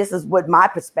 You know, this is what my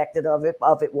perspective of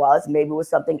it was. Maybe it was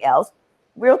something else.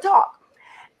 Real talk.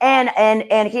 And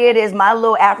here it is, my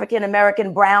little African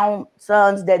American brown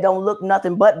sons that don't look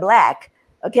nothing but Black,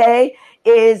 okay,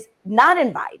 is not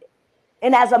invited.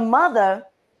 And as a mother,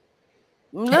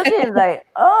 looking like,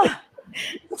 oh.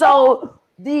 So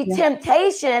the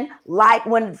temptation, like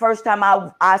when the first time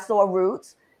I saw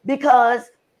Roots, because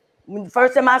when the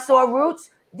first time I saw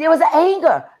Roots, there was an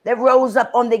anger that rose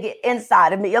up on the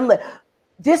inside of me. I'm like,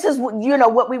 this is what, you know,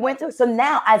 what we went through. So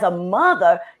now as a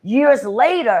mother, years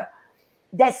later,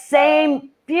 that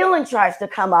same feeling tries to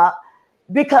come up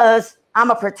because I'm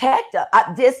a protector.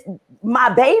 My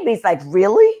baby's like,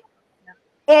 really?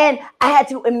 And I had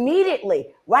to immediately,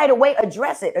 right away,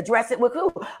 address it. Address it with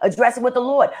who? Address it with the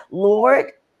Lord.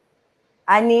 Lord,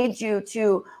 I need you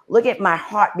to look at my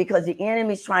heart, because the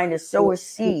enemy's trying to sow a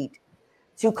seed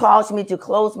to cause me to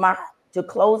close my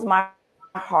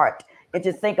heart and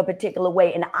to think a particular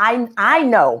way. And I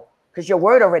know, because your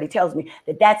word already tells me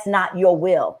that that's not your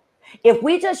will. If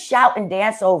we just shout and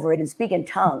dance over it and speak in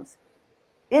tongues,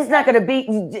 it's not going to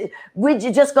be, we're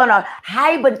just going to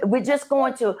hibernate. We're just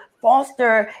going to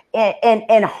foster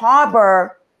and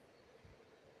harbor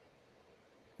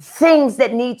things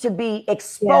that need to be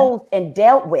exposed and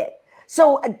dealt with.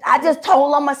 So I just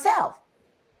told on myself.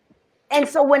 And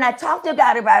so when I talked to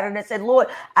God about it and I said, Lord,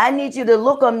 I need you to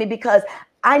look on me because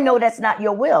I know that's not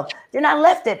your will. Then I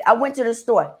left it. I went to the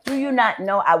store. Do you not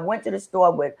know? I went to the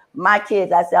store with my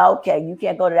kids. I said, okay, you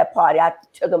can't go to that party. I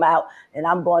took them out and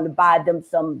I'm going to buy them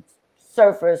some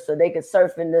surfers so they could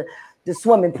surf in the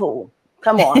swimming pool.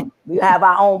 Come on. We have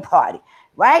our own party,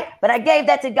 right? But I gave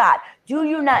that to God. Do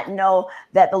you not know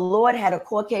that the Lord had a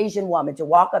Caucasian woman to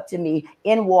walk up to me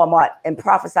in Walmart and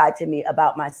prophesy to me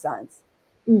about my sons?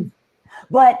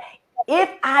 But if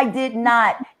I did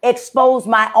not expose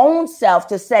my own self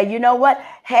to say, you know what?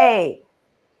 Hey,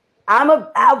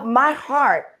 my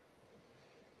heart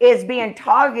is being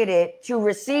targeted to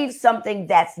receive something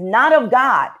that's not of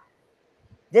God.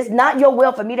 This is not your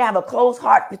will for me to have a closed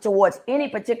heart towards any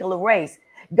particular race.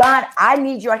 God, I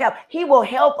need your help. He will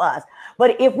help us.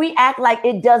 But if we act like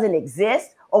it doesn't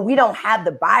exist, or we don't have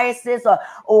the biases,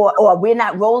 or we're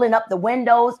not rolling up the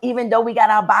windows, even though we got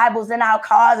our Bibles in our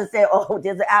cars and say, oh,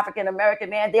 there's an African-American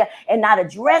man there, and not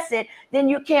address it, then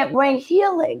you can't bring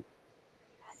healing.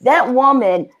 That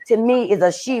woman, to me, is a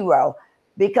shero,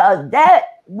 because that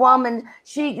woman,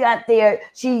 she got there,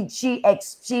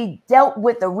 she dealt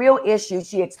with the real issue,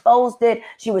 she exposed it,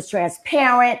 she was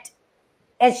transparent,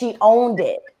 and she owned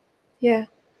it. Yeah.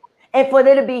 And for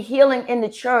there to be healing in the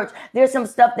church, there's some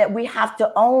stuff that we have to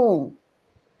own.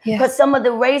 Because some of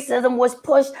the racism was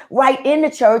pushed right in the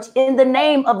church in the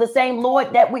name of the same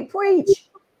Lord that we preach.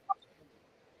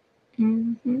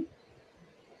 Yep.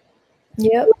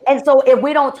 And so if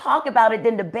we don't talk about it,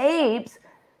 then the babes,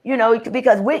 you know,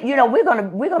 because we're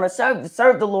gonna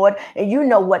serve the Lord, and you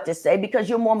know what to say because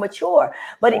you're more mature.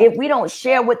 But if we don't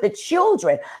share with the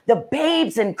children, the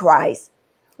babes in Christ,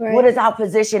 what is our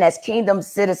position as kingdom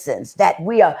citizens? That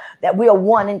we are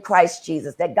one in Christ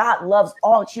Jesus, that God loves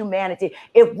all humanity.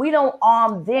 If we don't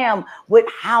arm them with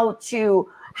how to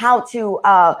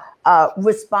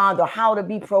respond, or how to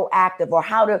be proactive, or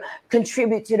how to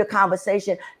contribute to the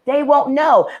conversation, they won't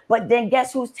know. But then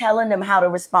guess who's telling them how to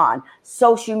respond?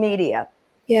 Social media.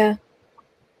 Yeah.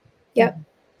 Yep.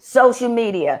 Social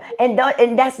media. And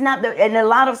that's not and a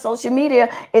lot of social media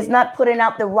is not putting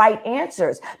out the right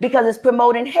answers, because it's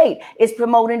promoting hate, it's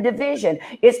promoting division,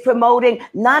 it's promoting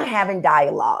not having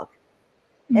dialogue.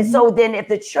 And so then if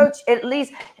the church at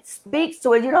least speaks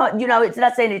to it, it's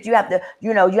not saying that you have to,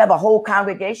 you have a whole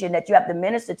congregation that you have to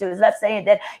minister to. It's not saying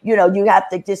that, you have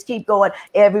to just keep going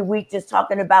every week just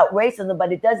talking about racism,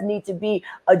 but it does need to be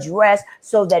addressed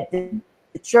so that the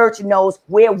church knows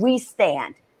where we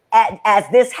stand as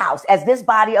this house, as this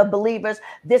body of believers.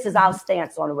 This is our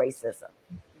stance on racism.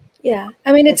 Yeah,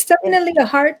 I mean, it's definitely a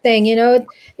hard thing,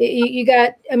 you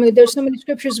got, I mean, there's so many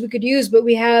scriptures we could use, but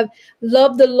we have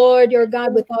love the Lord your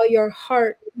God with all your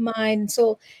heart, mind,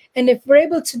 soul. And if we're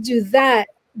able to do that,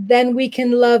 then we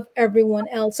can love everyone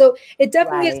else. So it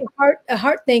definitely is a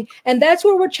heart thing. And that's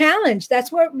where we're challenged.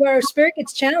 That's where our spirit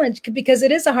gets challenged, because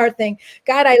it is a hard thing.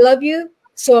 God, I love you,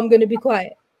 so I'm going to be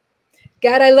quiet.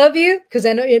 God, I love you because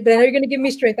I know you're going to give me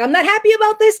strength. I'm not happy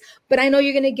about this, but I know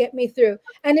you're going to get me through.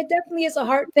 And it definitely is a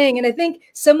hard thing. And I think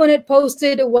someone had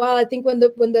posted a while, I think when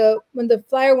the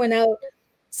flyer went out,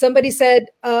 somebody said,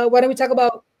 why don't we talk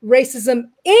about racism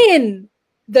in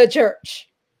the church?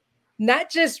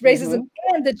 Not just racism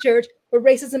in the church, but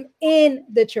racism in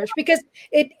the church. Because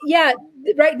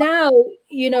right now,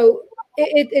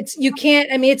 it's you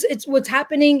can't, I mean, it's what's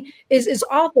happening is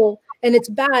awful. And it's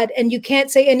bad, and you can't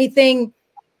say anything.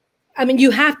 I mean, you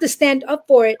have to stand up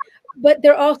for it. But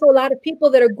there are also a lot of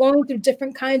people that are going through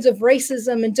different kinds of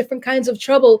racism and different kinds of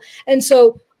trouble. And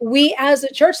so we as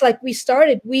a church, like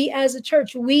we as a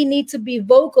church, we need to be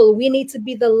vocal. We need to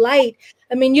be the light.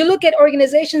 I mean, you look at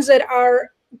organizations that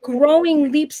are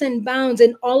growing leaps and bounds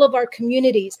in all of our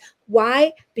communities.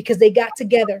 Why? Because they got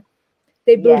together.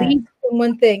 They believed in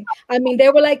one thing. I mean, they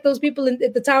were like those people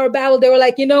at the Tower of Babel. They were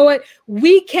like, you know what?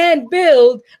 We can't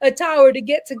build a tower to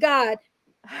get to God,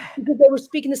 because they were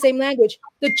speaking the same language.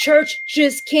 The church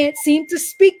just can't seem to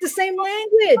speak the same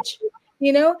language.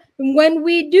 And when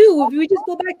we do, if we just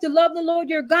go back to love the Lord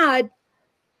your God,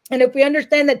 and if we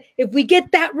understand that if we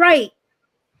get that right,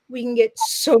 we can get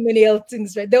so many other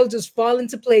things right. They'll just fall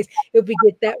into place if we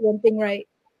get that one thing right.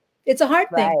 It's a hard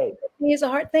thing. It is a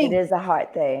hard thing. It is a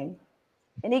hard thing.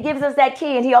 And he gives us that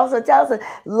key, and he also tells us,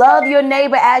 love your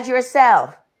neighbor as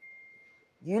yourself.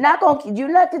 You're not going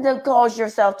to cause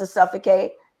yourself to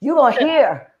suffocate. You're going to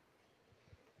hear.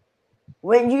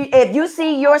 If you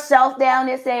see yourself down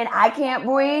there saying, I can't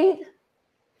breathe,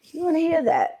 you're going to hear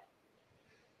that.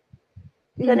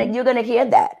 You're going to hear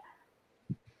that.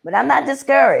 But I'm not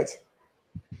discouraged.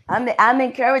 I'm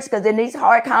encouraged, because in these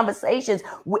hard conversations,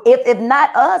 if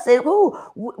not us,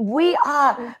 we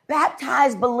are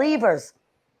baptized believers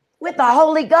with the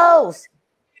Holy Ghost.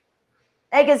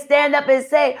 They can stand up and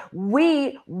say,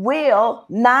 we will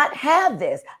not have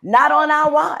this, not on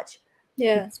our watch.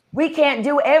 Yeah. We can't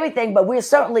do everything, but we're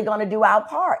certainly going to do our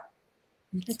part.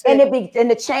 And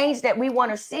the change that we want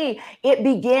to see, it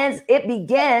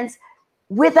begins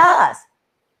with us.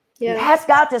 Yeah. Ask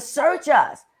God to search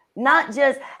us. Not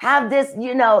just have this,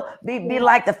 be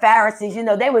like the Pharisees.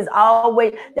 They was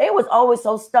always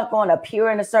so stuck on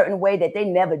appearing a certain way that they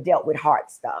never dealt with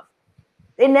heart stuff.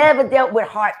 They never dealt with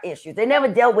heart issues. They never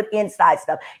dealt with inside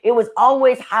stuff. It was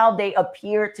always how they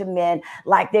appeared to men,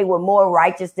 like they were more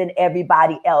righteous than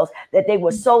everybody else, that they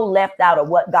were so left out of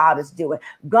what God is doing.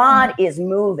 God is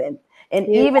moving. And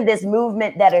even this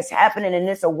movement that is happening, and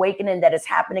this awakening that is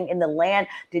happening in the land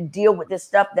to deal with this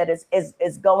stuff that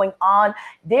is going on,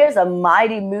 there's a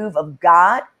mighty move of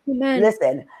God. Amen.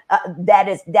 Listen, that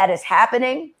is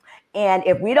happening. And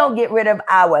if we don't get rid of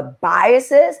our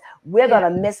biases, we're going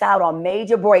to miss out on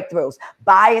major breakthroughs.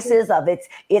 Biases of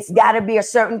it's got to be a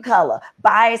certain color.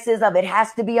 Biases of it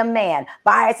has to be a man.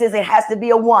 Biases, it has to be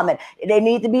a woman. They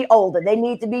need to be older. They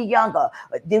need to be younger.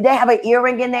 Do they have an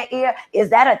earring in their ear? Is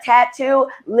that a tattoo?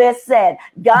 Listen,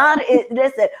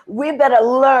 we better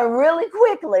learn really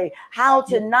quickly how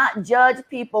to not judge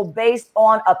people based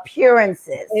on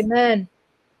appearances. Amen.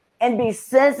 And be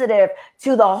sensitive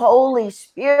to the Holy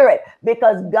Spirit,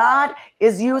 because God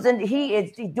is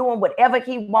doing whatever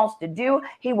he wants to do.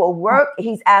 He will work.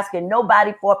 He's asking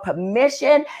nobody for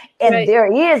permission. And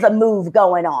there is a move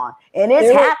going on, and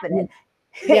it's happening.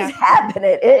 It's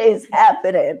happening. It is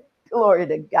happening. Glory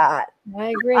to God. I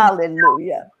agree.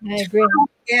 Hallelujah. I agree.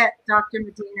 Dr.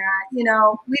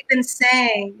 Medina, we've been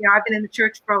saying, I've been in the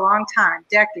church for a long time,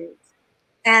 decades.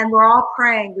 And we're all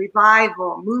praying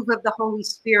revival, move of the Holy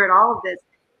Spirit, all of this.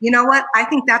 You know what? I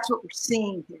think that's what we're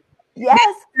seeing here.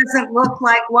 Yes. It doesn't look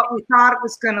like what we thought it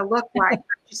was going to look like.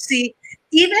 You see,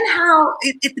 even how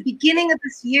at the beginning of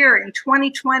this year in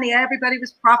 2020, everybody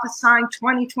was prophesying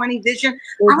 2020 vision.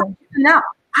 I want you to know,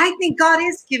 I think God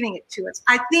is giving it to us.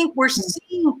 I think we're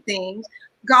seeing things.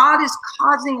 God is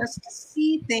causing us to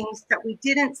see things that we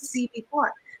didn't see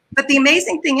before. But the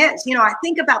amazing thing is, I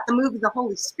think about the move of the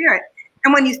Holy Spirit.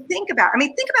 And when you think about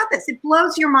this, it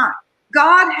blows your mind.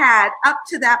 God had, up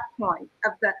to that point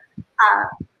of the,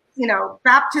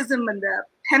 baptism and the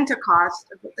Pentecost,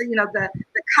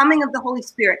 the coming of the Holy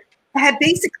Spirit, had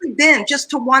basically been just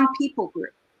to one people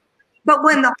group. But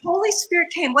when the Holy Spirit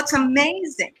came, what's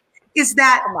amazing is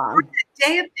that on the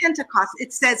day of Pentecost,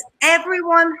 it says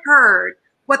everyone heard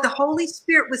what the Holy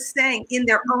Spirit was saying in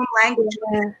their own language.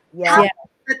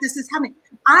 That this is happening.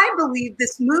 I believe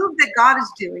this move that God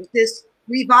is doing, this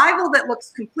revival that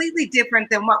looks completely different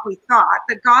than what we thought,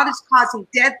 that God is causing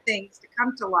dead things to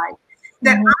come to life,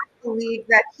 that I believe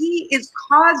that he is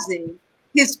causing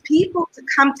his people to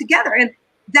come together. And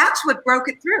that's what broke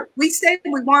it through. We say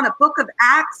we want a Book of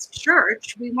Acts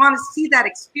church. We want to see that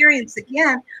experience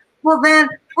again. Well, then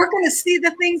we're going to see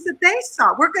the things that they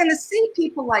saw. We're going to see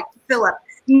people like Philip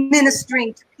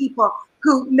ministering to people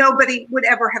who nobody would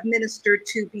ever have ministered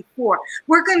to before.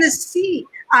 We're going to see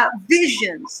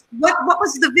visions. What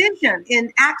was the vision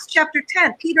in Acts chapter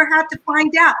 10? Peter had to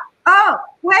find out, oh,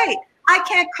 wait, I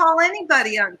can't call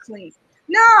anybody unclean.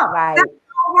 No, that's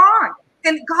all wrong.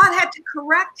 And God had to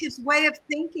correct his way of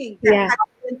thinking that had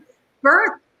been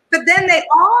birthed. But then they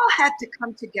all had to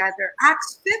come together.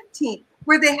 Acts 15,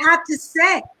 where they had to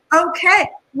say, okay,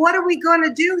 what are we going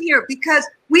to do here? Because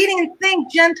we didn't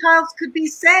think Gentiles could be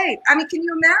saved. I mean, can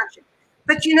you imagine?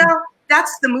 But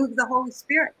that's the move of the Holy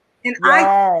Spirit. And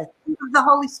I think the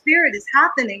Holy Spirit is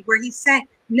happening where he's saying,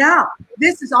 no,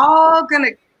 this is all going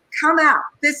to come out.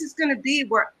 This is going to be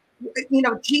where,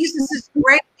 Jesus'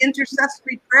 great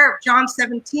intercessory prayer of John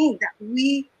 17, that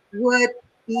we would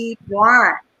be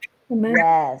one.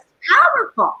 Yes.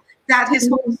 Powerful that his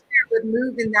Holy Spirit would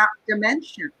move in that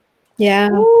dimension. Yeah.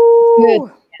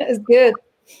 Good. That is good.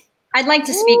 I'd like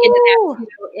to speak into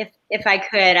that if I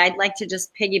could. I'd like to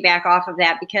just piggyback off of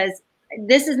that, because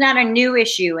this is not a new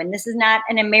issue, and this is not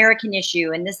an American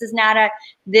issue, and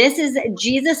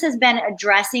Jesus has been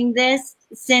addressing this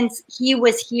since he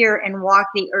was here and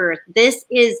walked the earth.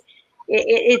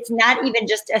 It's not even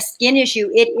just a skin issue.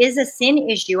 It is a sin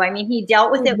issue. I mean, he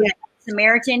dealt with it with the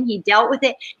Samaritan. He dealt with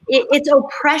it. It's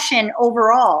oppression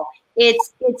overall.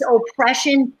 It's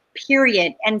oppression,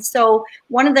 period. And so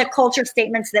one of the culture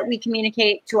statements that we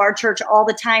communicate to our church all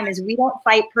the time is we don't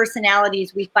fight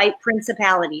personalities, we fight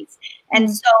principalities. And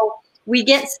so we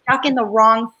get stuck in the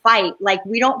wrong fight. Like,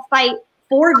 we don't fight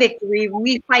for victory,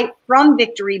 we fight from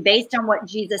victory based on what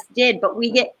Jesus did, but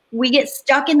we get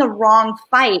stuck in the wrong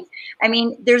fight. I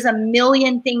mean, there's a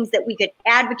million things that we could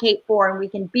advocate for, and we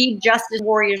can be justice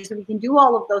warriors, and we can do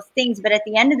all of those things, but at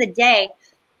the end of the day,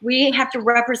 we have to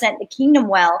represent the kingdom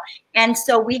well. And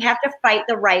so we have to fight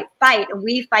the right fight, and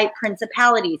we fight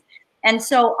principalities. And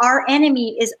so our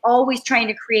enemy is always trying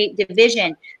to create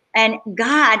division. And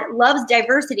God loves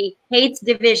diversity, hates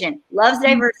division, loves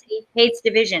diversity, hates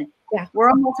division. Yeah. We're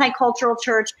a multicultural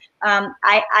church.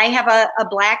 I have a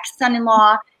Black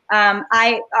son-in-law.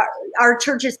 Our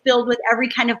church is filled with every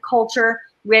kind of culture.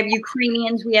 We have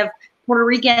Ukrainians, we have Puerto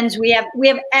Ricans, we have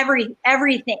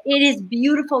everything. It is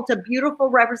beautiful. It's a beautiful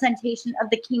representation of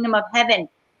the kingdom of heaven.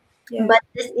 Yeah. But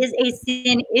this is a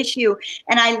sin issue.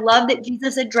 And I love that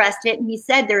Jesus addressed it. And he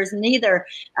said there's neither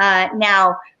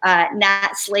now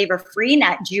not slave or free,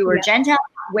 not Jew or Gentile,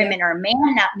 women or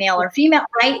man, not male or female,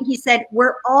 right? He said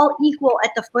we're all equal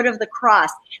at the foot of the cross.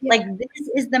 Yeah. Like, this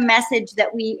is the message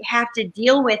that we have to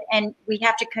deal with, and we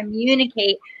have to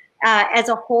communicate as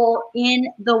a whole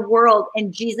in the world.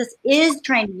 And Jesus is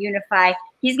trying to unify.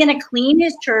 He's going to clean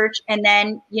his church, and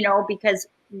then, because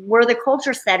we're the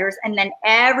culture setters, and then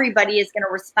everybody is going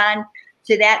to respond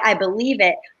to that. I believe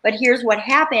it. But here's what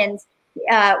happens.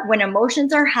 When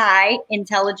emotions are high,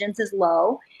 intelligence is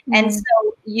low. Mm-hmm. And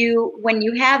so when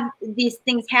you have these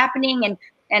things happening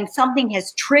and something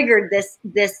has triggered this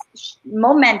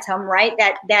momentum, right?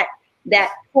 That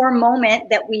poor moment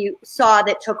that we saw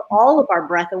that took all of our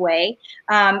breath away.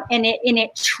 And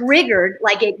it triggered,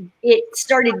 like it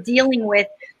started dealing with,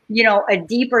 a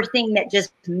deeper thing that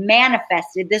just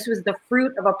manifested. This was the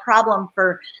fruit of a problem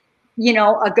for,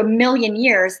 a million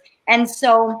years. And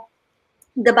so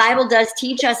the Bible does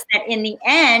teach us that in the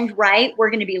end, right, we're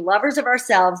going to be lovers of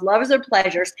ourselves, lovers of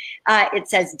pleasures. It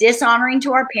says dishonoring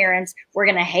to our parents. We're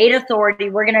going to hate authority.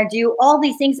 We're going to do all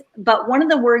these things. But one of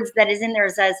the words that is in there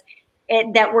says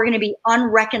that we're going to be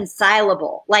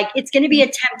unreconcilable. Like, it's going to be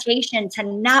a temptation to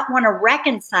not want to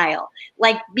reconcile,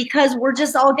 like, because we're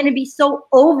just all going to be so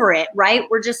over it, right?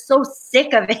 We're just so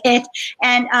sick of it.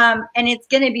 And it's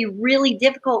going to be really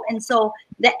difficult. And so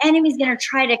the enemy's going to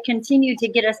try to continue to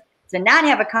get us to not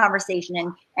have a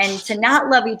conversation and to not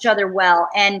love each other well.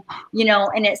 And, you know,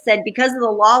 and it said, because of the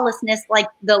lawlessness, like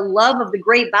the love of the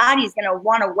great body is going to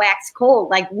want to wax cold.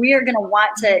 Like we're going to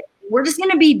want to, we're just going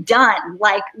to be done.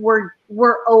 Like we're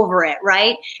over it.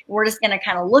 Right. We're just going to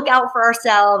kind of look out for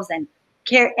ourselves and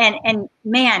care. And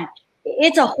man,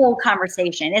 it's a whole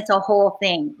conversation. It's a whole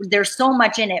thing. There's so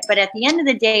much in it. But at the end of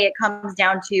the day, it comes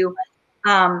down to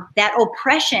that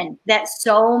oppression that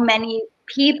so many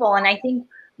people, and I think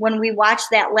when we watch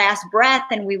that last breath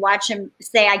and we watch him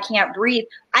say, I can't breathe,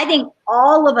 I think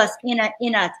all of us in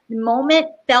a moment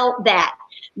felt that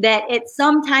at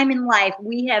some time in life,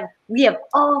 we have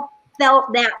all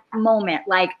felt that moment,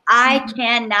 like I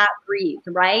cannot breathe,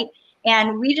 right?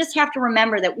 And we just have to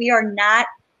remember that we are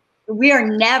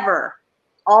never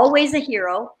always a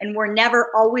hero, and we're never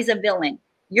always a villain.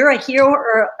 You're a hero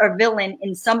or a villain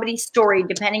in somebody's story,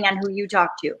 depending on who you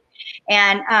talk to.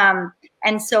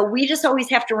 And so we just always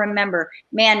have to remember,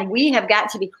 man, we have got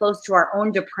to be close to our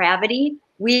own depravity.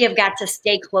 We have got to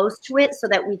stay close to it so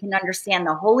that we can understand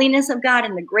the holiness of God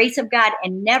and the grace of God,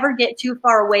 and never get too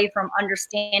far away from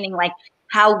understanding like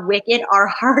how wicked our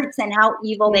hearts and how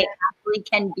evil they actually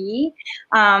can be.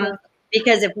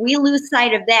 Because if we lose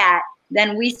sight of that,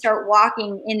 then we start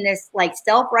walking in this like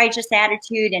self-righteous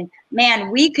attitude, and man,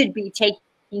 we could be taking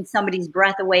somebody's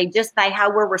breath away just by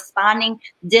how we're responding,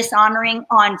 dishonoring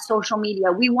on social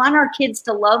media. We want our kids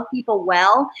to love people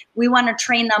well. We want to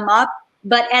train them up.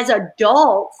 But as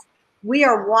adults, we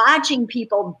are watching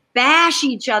people bash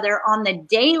each other on the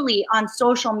daily on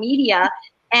social media,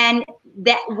 and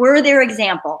that we're their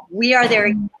example. We are their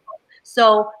example.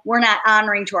 So we're not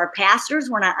honoring to our pastors.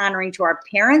 We're not honoring to our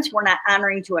parents. We're not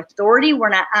honoring to authority. We're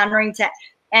not honoring to,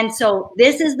 and so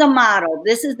this is the model.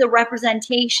 This is the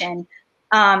representation.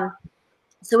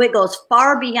 So it goes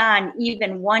far beyond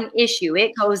even one issue.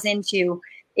 It goes into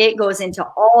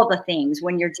all the things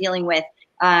when you're dealing with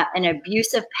an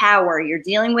abuse of power. You're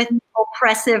dealing with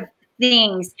oppressive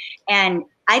things. And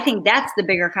I think that's the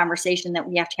bigger conversation that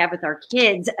we have to have with our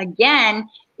kids, again,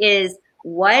 is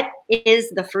what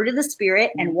is the fruit of the Spirit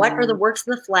and what are the works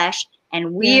of the flesh?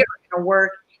 And we are going to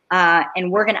work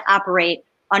and we're going to operate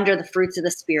under the fruits of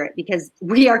the Spirit, because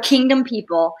we are kingdom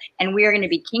people and we are going to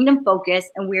be kingdom focused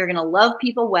and we are going to love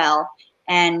people well.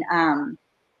 And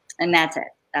that's it.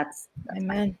 That's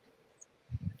Amen.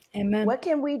 Amen. What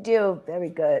can we do? Very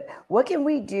good. What can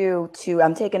we do to,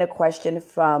 I'm taking a question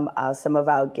from some of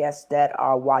our guests that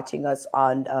are watching us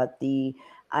on the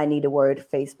I Need a Word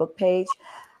Facebook page.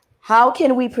 How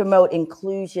can we promote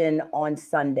inclusion on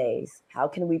Sundays? How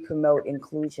can we promote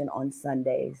inclusion on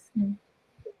Sundays?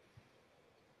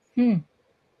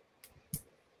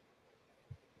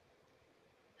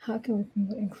 How can we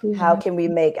promote inclusion? How can we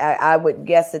make, I would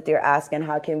guess that they're asking,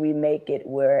 how can we make it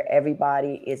where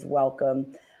everybody is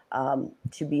welcome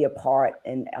to be a part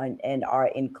and are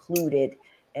included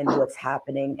in what's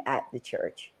happening at the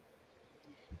church?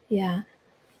 Yeah.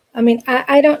 I mean,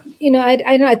 I don't,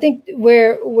 I think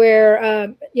where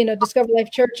Discover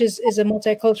Life Church is a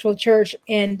multicultural church,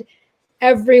 and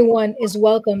everyone is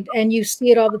welcomed, and you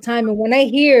see it all the time. And when I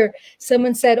hear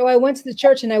someone said, "Oh, I went to the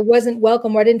church and I wasn't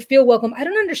welcome, or I didn't feel welcome," I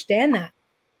don't understand that.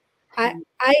 I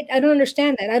don't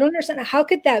understand that. I don't understand. How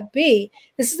could that be?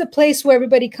 This is a place where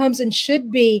everybody comes and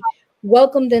should be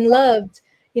welcomed and loved,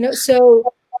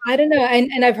 so I don't know.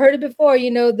 And I've heard it before,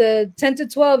 the 10 to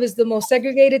 12 is the most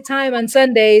segregated time on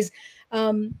Sundays.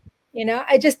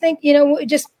 I just think,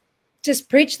 just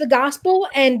preach the gospel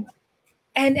and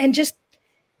just,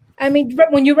 I mean,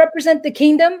 when you represent the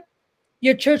kingdom,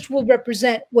 your church will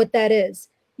represent what that is,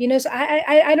 so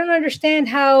I don't understand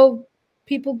how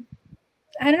people,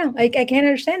 I don't know. I can't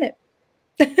understand it.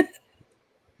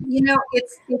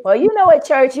 It's well, at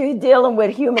church, you're dealing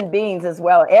with human beings as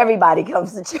well. Everybody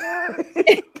comes to church.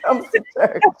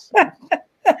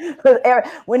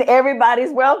 When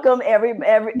everybody's welcome,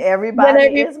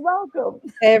 everybody is welcome.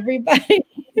 Everybody,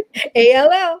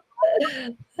 ALL.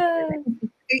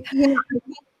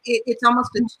 It's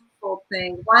almost a twofold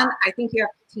thing. One, I think you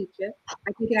have to teach it.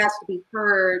 I think it has to be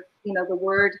heard. The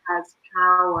word has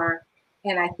power,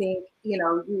 and I think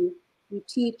you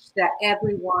teach that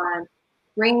everyone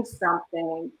brings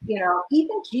something.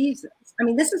 Even Jesus. I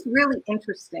mean, this is really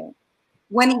interesting.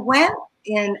 When he went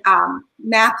in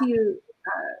Matthew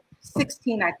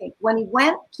 16, I think, when he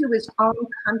went to his own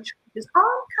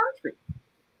country,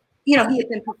 he had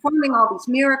been performing all these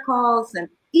miracles, and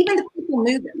even the people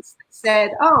knew this,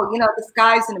 said, "Oh, this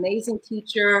guy's an amazing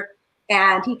teacher,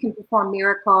 and he can perform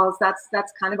miracles.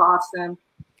 That's kind of awesome."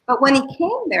 But when he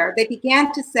came there, they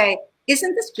began to say,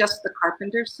 "Isn't this just the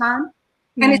carpenter's son?"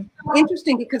 And it's so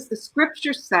interesting because the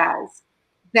scripture says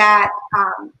that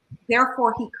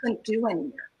therefore he couldn't do any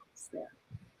miracles there.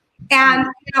 And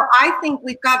I think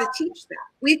we've got to teach that.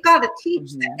 We've got to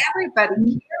teach that everybody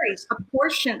carries a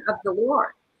portion of the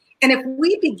Lord. And if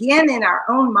we begin in our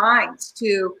own minds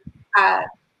to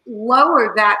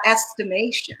lower that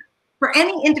estimation for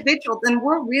any individual, then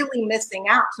we're really missing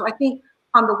out. So I think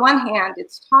on the one hand,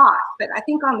 it's taught, but I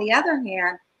think on the other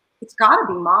hand, it's got to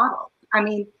be modeled. I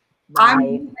mean, I'm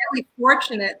really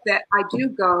fortunate that I do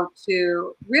go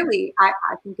to really, I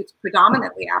think it's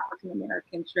predominantly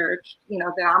African-American church,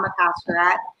 that I'm a pastor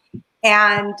at.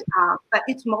 And, but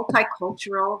it's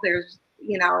multicultural. There's,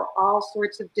 all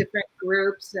sorts of different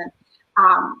groups. And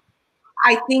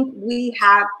I think we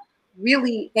have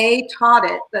really taught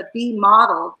it, but B,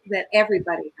 modeled that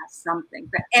everybody has something,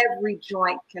 that every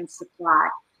joint can supply,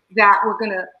 that we're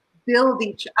going to build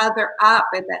each other up,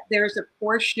 and that there's a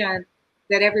portion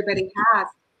that everybody has.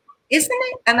 Isn't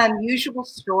it an unusual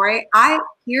story? I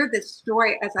hear this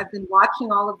story as I've been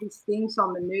watching all of these things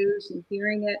on the news and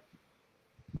hearing it,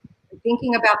 and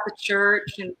thinking about the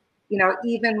church, and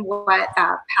even what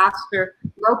Pastor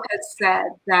Lopez said,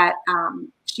 that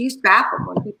she's baffled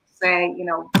when people say,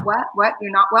 what,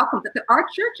 you're not welcome. But there are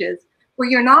churches where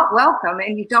you're not welcome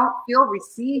and you don't feel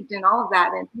received and all of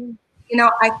that. And,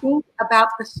 I think about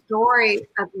the story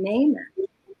of Naaman,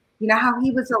 how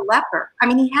he was a leper. I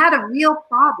mean, he had a real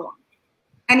problem.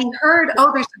 And he heard,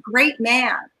 there's a great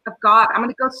man of God. I'm going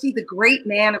to go see the great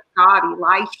man of God,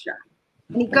 Elisha.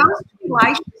 And he goes to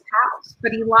Elisha's house,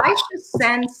 but Elisha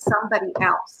sends somebody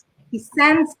else. He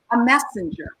sends a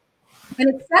messenger. And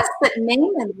it says that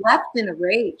Naaman left in a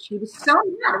rage. He was so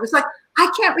mad. It was like, I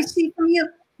can't receive from you.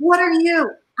 What are you?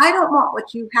 I don't want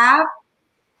what you have.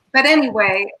 But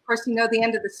anyway, of course, the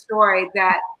end of the story,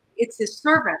 that it's his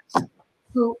servants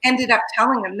who ended up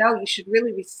telling him, no, you should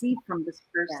really receive from this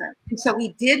person. Yeah. And so he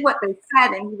did what they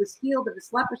said, and he was healed of his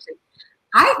leprosy.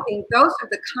 I think those are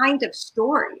the kind of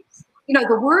stories.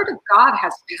 The word of God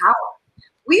has power.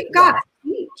 We've got to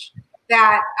teach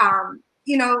that,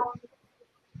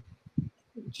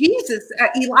 Jesus,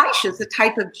 Elisha's a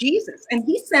type of Jesus, and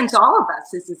he sends all of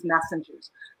us as his messengers.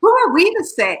 Who are we to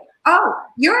say,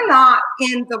 you're not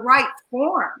in the right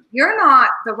form. You're not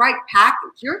the right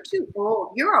package. You're too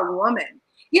old. You're a woman.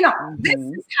 This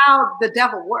is how the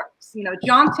devil works.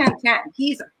 John 10:10,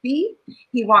 he's a thief.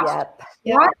 He wants to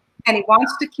destroy, and he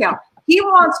wants to kill. He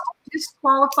wants to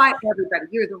disqualify everybody.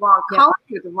 You're the wrong color.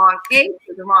 You're the wrong age.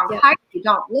 You're the wrong height. You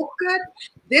don't look good.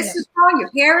 This is wrong. Your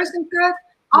hair isn't good.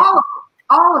 All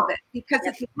of it. Because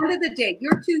at the end of the day,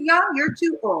 you're too young. You're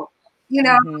too old. You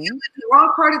live in the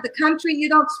wrong part of the country. You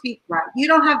don't speak right. You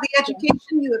don't have the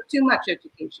education. You have too much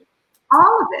education.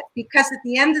 All of it. Because at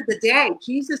the end of the day,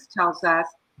 Jesus tells us,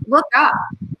 look up.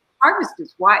 Harvest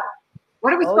is white.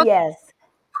 What are we supposed to do?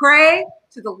 Pray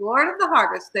to the Lord of the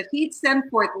harvest that he'd send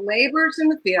forth laborers in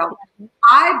the field.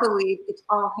 I believe it's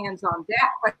all hands on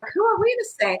deck. But who are we to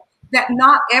say that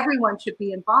not everyone should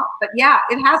be involved? But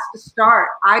it has to start,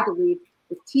 I believe,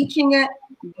 with teaching it,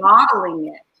 modeling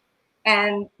it,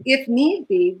 and if need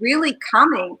be, really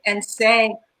coming and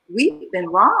saying, we've been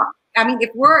wrong. I mean, if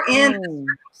we're in a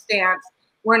circumstance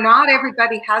where not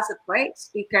everybody has a place,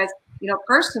 because,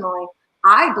 personally,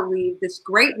 I believe this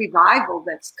great revival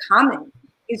that's coming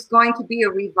is going to be a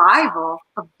revival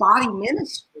of body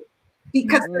ministry,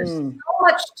 because there's so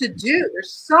much to do.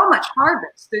 There's so much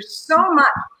harvest. There's so much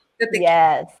that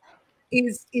the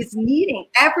is needing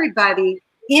everybody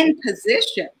in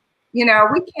position. We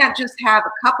can't just have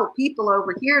a couple people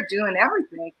over here doing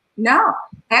everything. No,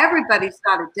 everybody's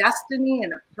got a destiny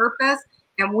and a purpose,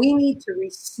 and we need to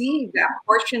receive that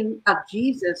portion of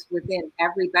Jesus within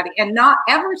everybody, and not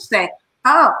ever say,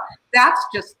 that's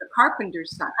just the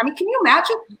carpenter's son. I mean, can you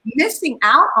imagine missing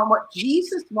out on what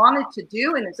Jesus wanted to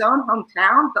do in his own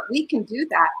hometown? But we can do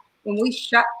that when we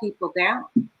shut people down.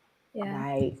 Yeah.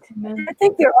 Right. I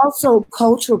think there are also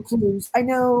cultural clues. I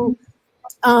know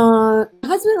my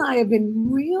husband and I have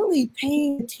been really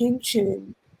paying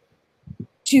attention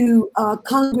to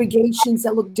congregations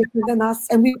that look different than us,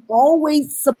 and we've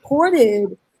always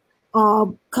supported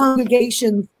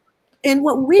congregations. And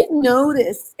what we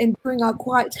notice, and during our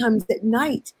quiet times at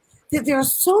night, that there are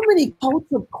so many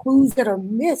cultural clues that are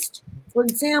missed. For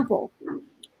example,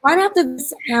 right after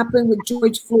this happened with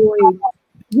George Floyd,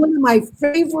 one of my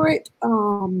favorite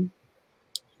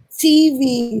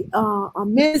TV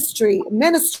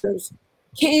ministers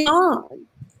came on,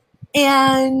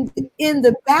 and in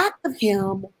the back of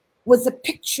him was a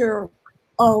picture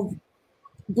of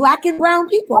Black and brown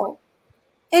people,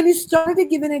 and he started to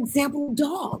give an example of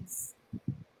dogs.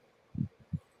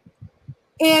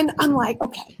 And I'm like,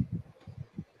 okay,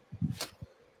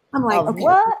 I'm like, Of okay,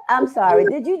 what? I'm sorry.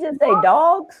 Did you just say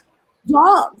dogs?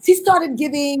 dogs. He started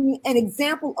giving an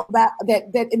example about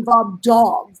that involved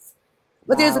dogs.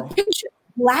 But there's a Wow. picture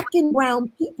of black and brown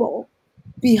people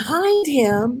behind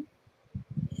him.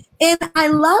 And I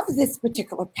love this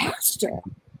particular pastor.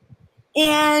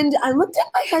 And I looked at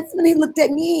my husband, he looked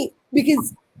at me,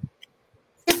 because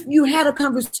if you had a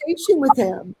conversation with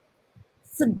him,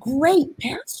 it's a great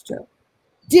pastor.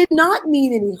 Did not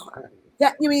mean any harm.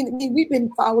 That I mean, we've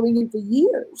been following him for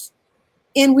years,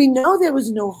 and we know there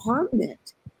was no harm in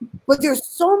it. But there's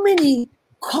so many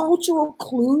cultural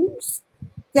clues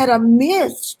that are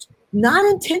missed, not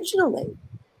intentionally,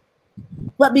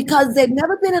 but because they've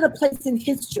never been at a place in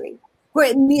history where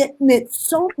it meant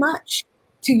so much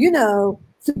to,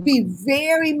 to be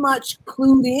very much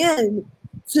clued in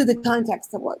to the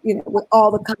context of what, with all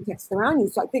the context around you.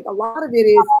 So I think a lot of it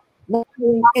is,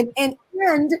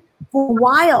 and for a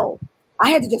while, I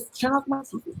had to just turn off my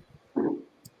TV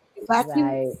last few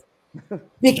Right. weeks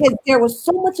because there was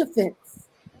so much offense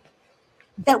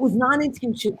that was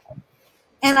non-intentional.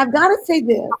 And I've got to say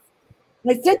this.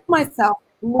 I said to myself,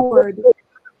 Lord,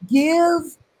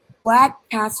 give Black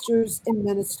pastors and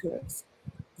ministers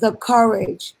the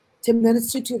courage to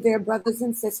minister to their brothers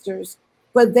and sisters,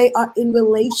 but they are in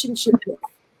relationship with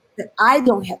that I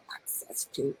don't have access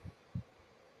to.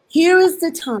 Here is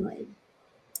the time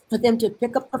for them to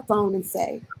pick up the phone and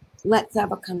say, let's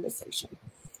have a conversation.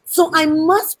 So I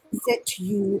must present to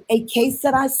you a case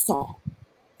that I saw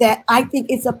that I think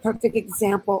is a perfect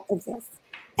example of this.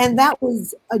 And that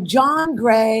was John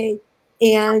Gray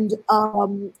and out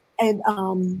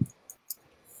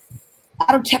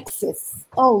of Texas.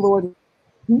 Oh, Lord.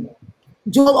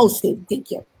 Joel Osteen,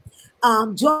 thank you.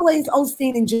 Joel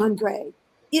Osteen and John Gray.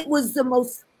 It was the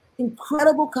most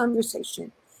incredible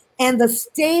conversation. And the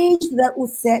stage that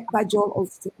was set by Joel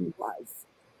Osteen was,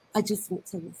 I just want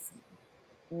to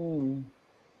listen.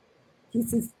 He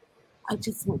says, I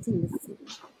just want to listen.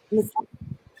 Listen,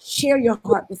 share your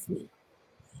heart with me.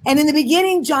 And in the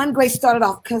beginning, John Gray started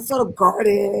off sort of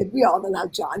guarded. We all know how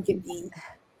John can be.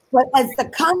 But as the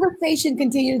conversation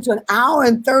continued into an hour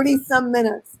and 30 some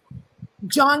minutes,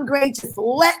 John Gray just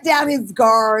let down his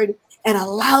guard and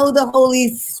allowed the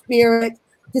Holy Spirit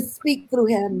to speak through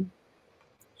him.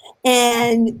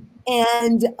 And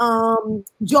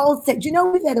Joel said,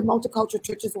 we've had a multicultural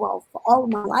church as well for all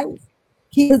of my life.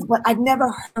 He says, but I've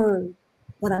never heard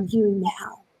what I'm hearing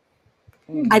now.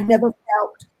 I've never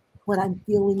felt what I'm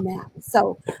feeling now.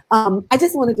 So I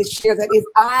just wanted to share that.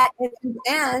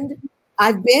 And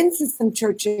I've been to some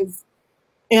churches,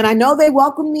 and I know they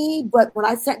welcome me, but when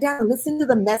I sat down and listened to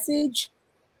the message,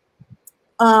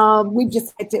 we've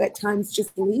just had to at times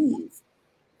just leave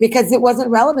because it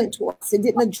wasn't relevant to us. It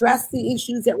didn't address the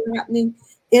issues that were happening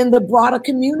in the broader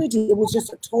community. It was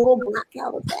just a total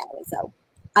blackout of that. So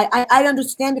I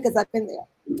understand because I've been there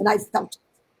and I felt it.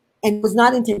 And it was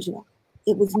not intentional.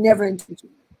 It was never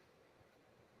intentional.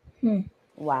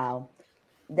 Wow.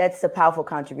 That's a powerful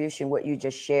contribution, what you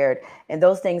just shared. And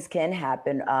those things can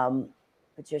happen,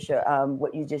 Patricia,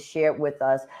 what you just shared with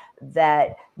us,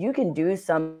 that you can do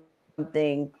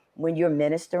something when you're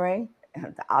ministering.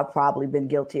 I've probably been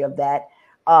guilty of that,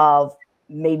 of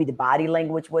maybe the body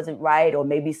language wasn't right, or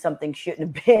maybe something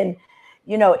shouldn't have been,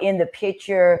 in the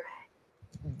picture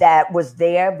that was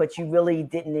there, but you really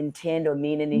didn't intend or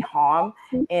mean any harm.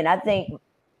 And I think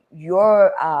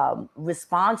your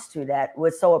response to that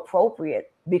was so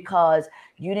appropriate because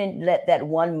you didn't let that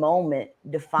one moment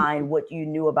define what you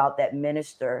knew about that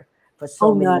minister for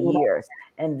so many years.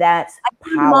 And that's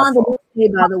powerful. Day,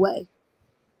 by the way,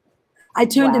 I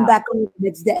turned him back on the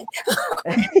next day.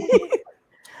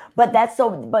 But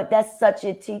that's such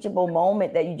a teachable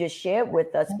moment that you just shared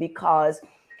with us, because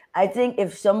I think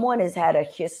if someone has had a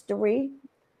history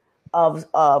of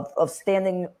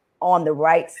standing on the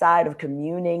right side of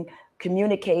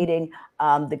communicating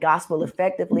the gospel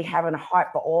effectively, having a heart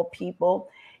for all people,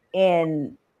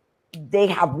 and they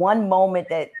have one moment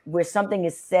where something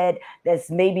is said that's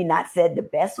maybe not said the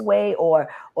best way or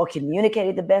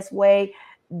communicated the best way,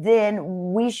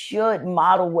 then we should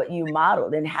model what you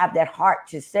modeled and have that heart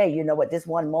to say, this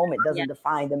one moment doesn't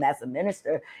define them as a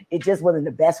minister. It just wasn't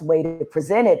the best way to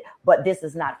present it, but this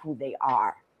is not who they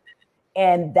are.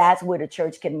 And that's where the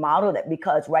church can model that,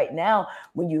 because right now,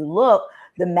 when you look,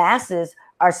 the masses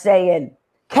are saying,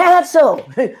 cancel.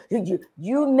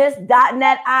 You missed dotting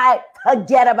that I,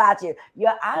 forget about you.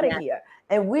 You're out of here.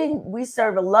 And we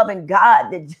serve a loving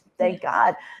God that, thank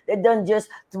God, that doesn't just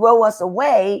throw us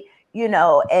away,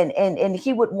 and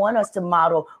he would want us to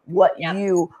model what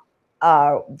you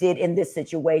did in this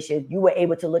situation. You were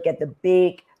able to look at the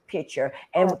big picture.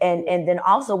 And then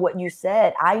also what you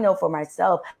said, I know for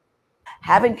myself,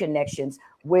 having connections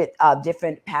with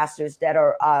different pastors that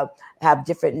are have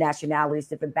different nationalities,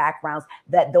 different backgrounds,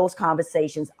 that those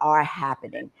conversations are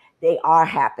happening. They are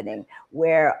happening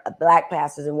where Black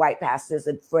pastors and white pastors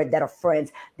and that are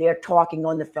friends, they're talking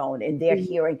on the phone and they're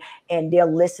hearing and they're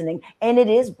listening. And it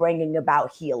is bringing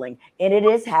about healing, and it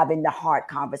is having the hard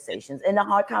conversations. And the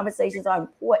hard conversations are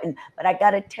important. But I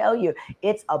got to tell you,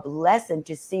 it's a blessing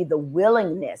to see the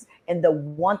willingness and the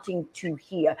wanting to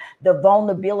hear, the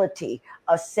vulnerability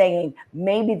of saying,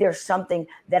 maybe there's something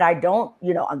that I don't,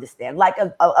 understand. Like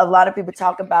a lot of people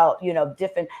talk about,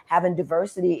 different, having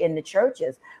diversity in the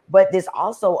churches. But there's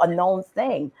also a known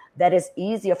thing that it's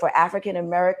easier for African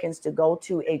Americans to go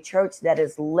to a church that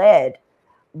is led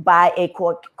by a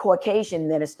Caucasian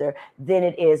minister than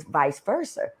it is vice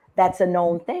versa. That's a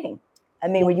known thing. I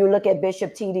mean, when you look at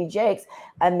Bishop T.D. Jakes,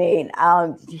 I mean,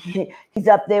 he's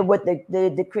up there with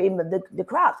the cream of the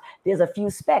crops. There's a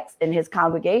few specks in his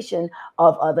congregation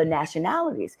of other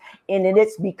nationalities. And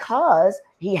it's because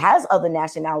he has other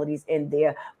nationalities in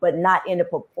there, but not in the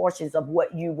proportions of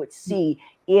what you would see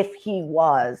if he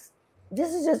was,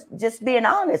 this is just being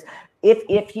honest,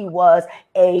 if he was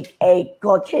a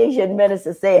Caucasian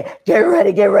minister saying, get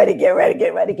ready, get ready, get ready,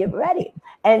 get ready, get ready.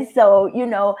 And so,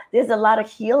 there's a lot of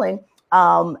healing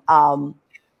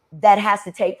that has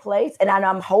to take place. And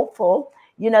I'm hopeful,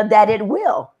 that it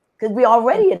will, because we're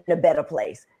already in a better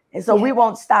place. And so we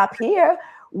won't stop here.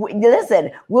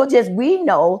 Listen, we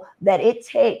know that it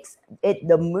takes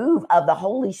the move of the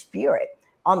Holy Spirit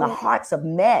on the hearts of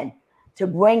men to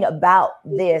bring about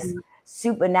this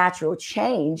supernatural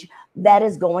change that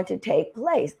is going to take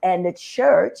place. And the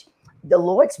church, the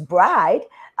Lord's bride,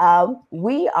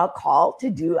 we are called to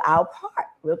do our part.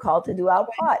 We're called to do our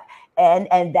part.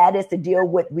 And that is to deal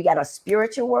with, we got a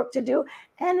spiritual work to do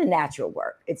and a natural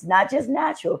work. It's not just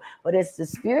natural, but it's the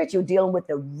spiritual, dealing with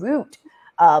the root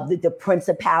of the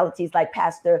principalities, like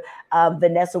Pastor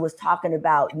Vanessa was talking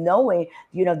about, knowing,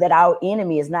 that our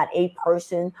enemy is not a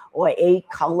person or a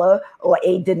color or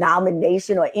a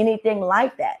denomination or anything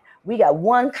like that. We got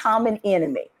one common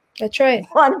enemy. That's right.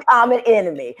 One common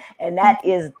enemy. And that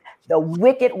is the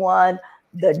wicked one,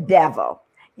 the devil.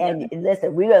 And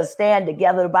listen, we're going to stand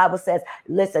together. The Bible says,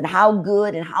 listen, how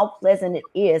good and how pleasant it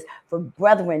is for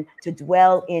brethren to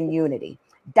dwell in unity.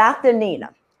 Dr.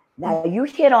 Nina, now you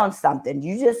hit on something.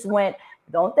 You just went,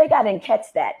 don't think I didn't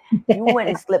catch that. You went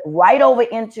and slipped right over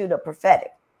into the prophetic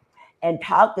and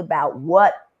talked about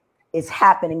what is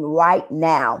happening right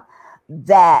now,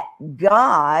 that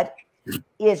God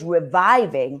is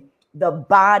reviving the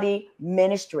body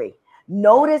ministry.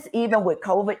 Notice even with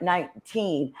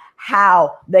COVID-19,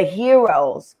 how the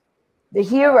heroes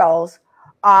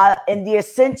are, and the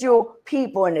essential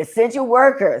people and essential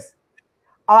workers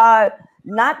are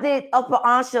not the upper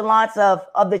echelons of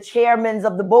the chairmen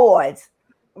of the boards,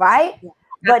 right?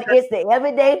 But it's the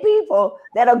everyday people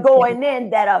that are going in,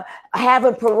 that are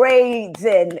having parades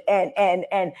and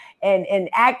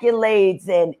accolades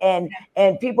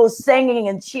and people singing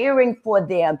and cheering for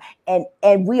them.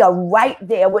 And we are right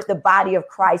there with the body of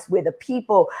Christ, where the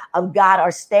people of God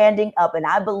are standing up. And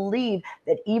I believe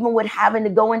that even with having to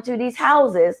go into these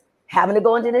houses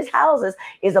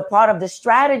is a part of the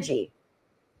strategy.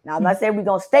 Now, I'm not saying we're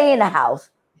going to stay in the house,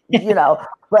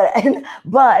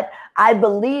 but I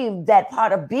believe that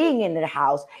part of being in the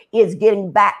house is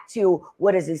getting back to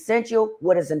what is essential,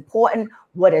 what is important,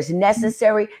 what is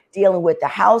necessary, dealing with the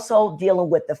household, dealing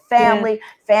with the family,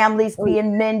 families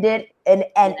being mended,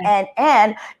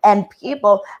 and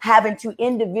people having to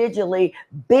individually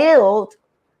build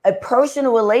a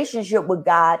personal relationship with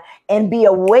God and be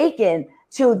awakened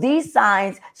to these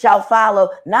signs shall follow,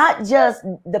 not just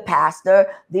the pastor,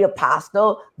 the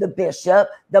apostle, the bishop,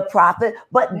 the prophet,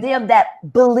 but them that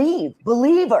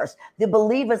believers. The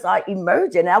believers are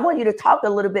emerging. And I want you to talk a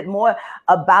little bit more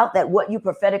about that, what you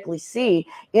prophetically see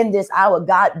in this hour,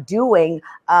 God doing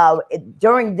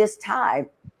during this time,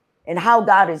 and how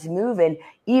God is moving,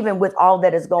 even with all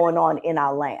that is going on in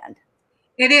our land.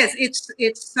 It is.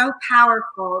 It's so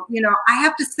powerful. I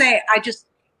have to say, I just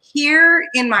hear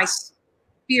in my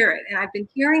spirit, and I've been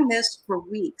hearing this for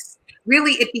weeks.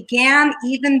 Really, it began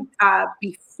even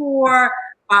before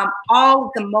all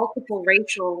of the multiple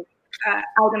racial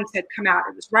items had come out.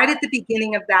 It was right at the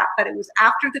beginning of that, but it was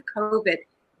after the COVID.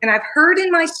 And I've heard in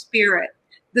my spirit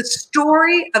the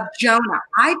story of Jonah.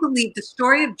 I believe the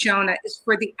story of Jonah is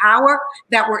for the hour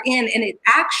that we're in, and it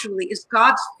actually is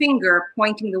God's finger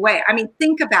pointing the way. I mean,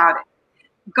 think about it.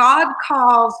 God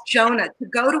calls Jonah to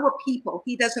go to a people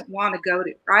he doesn't want to go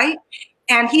to, right?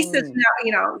 And he says,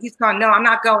 no, he's gone, no, I'm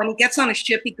not going. He gets on a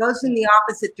ship. He goes in the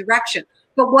opposite direction.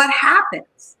 But what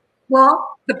happens?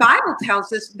 Well, the Bible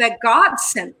tells us that God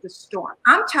sent the storm.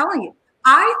 I'm telling you,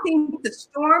 I think the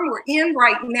storm we're in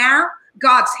right now,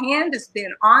 God's hand has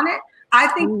been on it. I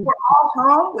think we're all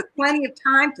home with plenty of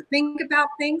time to think about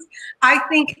things. I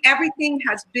think everything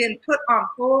has been put on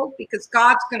hold because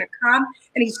God's going to come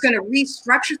and he's going to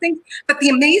restructure things. But the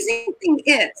amazing thing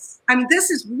is, I mean, this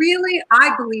is really,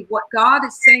 I believe, what God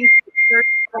is saying to the church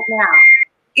right now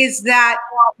is that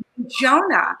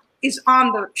Jonah is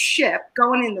on the ship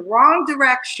going in the wrong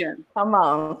direction. Come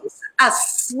on. He's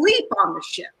asleep on the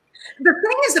ship. The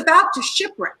thing is about to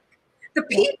shipwreck. The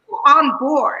people on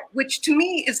board, which to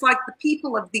me is like the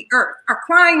people of the earth, are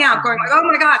crying out, going like, oh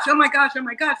my gosh, oh my gosh, oh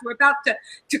my gosh, we're about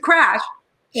to crash.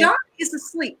 Jonah is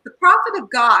asleep. The prophet of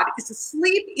God is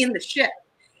asleep in the ship.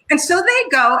 And so they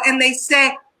go and they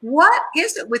say, what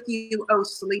is it with you, O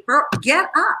sleeper? Get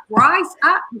up, rise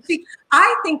up. You see,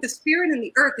 I think the spirit in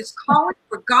the earth is calling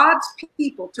for God's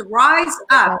people to rise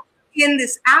up in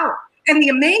this hour. And the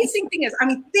amazing thing is, I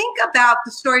mean, think about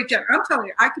the story of Jonah. I'm telling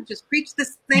you, I could just preach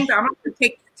this thing, but I'm going to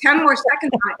take 10 more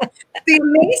seconds on it. The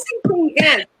amazing thing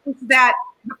is that,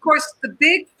 of course, the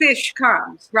big fish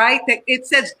comes, right? That it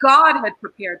says God had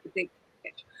prepared the big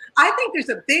fish. I think there's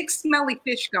a big smelly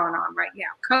fish going on right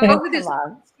now. COVID is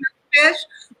fish,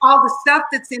 all the stuff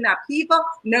that's in upheaval,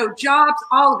 no jobs,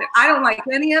 all of it. I don't like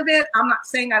any of it. I'm not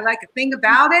saying I like a thing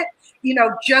about it. You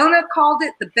know, Jonah called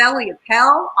it the belly of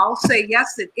hell. I'll say,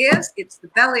 yes, it is. It's the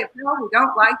belly of hell. We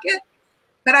don't like it.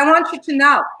 But I want you to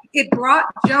know, it brought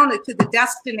Jonah to the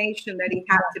destination that he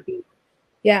had to be.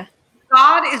 Yeah.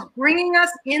 God is bringing us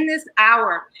in this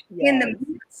hour, in the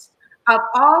midst of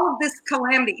all of this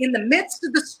calamity, in the midst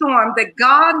of the storm that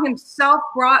God himself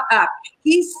brought up.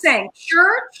 He's saying,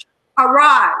 church,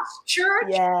 arise.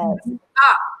 Church,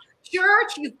 up.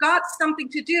 Church, you've got something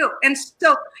to do. And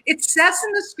so it says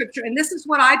in the scripture, and this is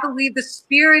what I believe the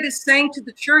Spirit is saying to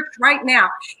the church right now.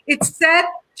 It said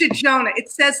to Jonah, it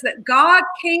says that God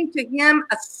came to him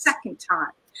a second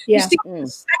time. You see,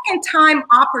 second time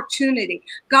opportunity.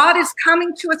 God is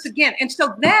coming to us again. And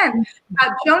so then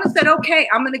Jonah said, okay,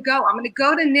 I'm going to go. I'm going to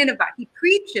go to Nineveh. He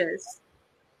preaches.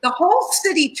 The whole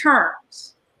city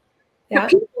turns. The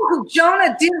people who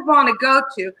Jonah didn't want to go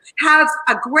to has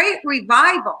a great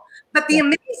revival. But the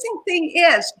amazing thing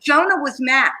is, Jonah was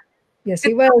mad. Yes,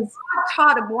 he was. God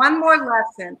taught him one more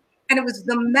lesson, and it was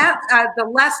the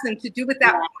lesson to do with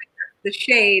that, the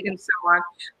shade and so on.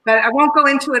 But I won't go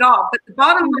into it all. But the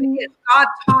bottom line is, God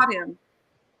taught him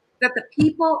that the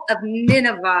people of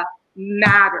Nineveh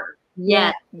matter.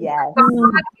 Yes. Yes.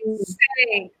 God is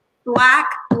saying Black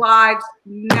lives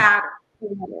matter.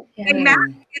 They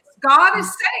matter. God is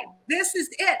saying, this is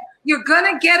it. You're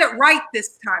going to get it right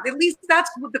this time. At least that's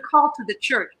what the call to the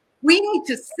church. We need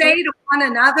to say to one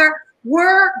another,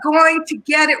 we're going to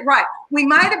get it right. We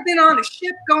might have been on a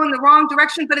ship going the wrong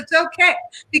direction, but it's okay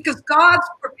because God's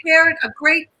prepared a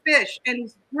great fish and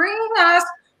he's bringing us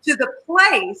to the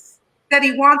place that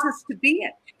he wants us to be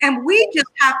in. And we just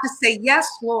have to say, yes,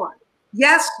 Lord.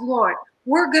 Yes, Lord.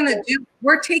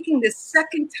 We're taking this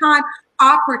second time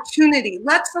opportunity.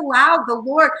 Let's allow the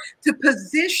Lord to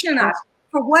position us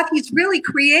for what he's really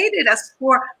created us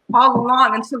for all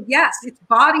along. And so, yes, it's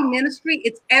body ministry.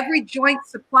 It's every joint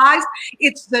supplies.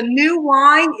 It's the new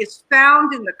wine is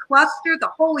found in the cluster, the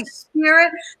Holy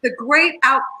Spirit, the great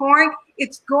outpouring.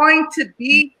 It's going to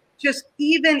be just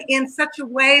even in such a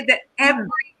way that every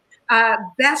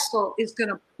vessel is going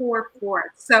to pour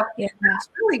forth. So that's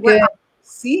really what I'm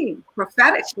seeing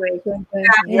prophetically.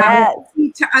 That we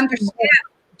need to understand.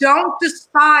 Don't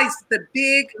despise the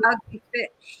big ugly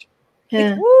fish.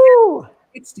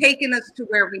 It's taken us to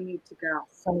where we need to go.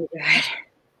 So good.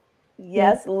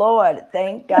 Yes, Lord.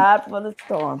 Thank God for the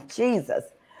storm. Jesus.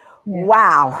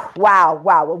 Wow.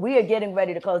 Well, we are getting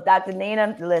ready to close. Dr.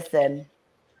 Nina, listen,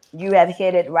 you have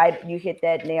hit it right. You hit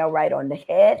that nail right on the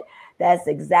head. That's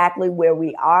exactly where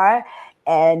we are.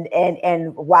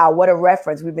 And wow, what a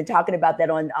reference. We've been talking about that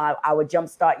on our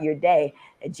Jumpstart Your Day.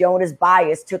 Jonah's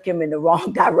bias took him in the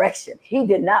wrong direction. He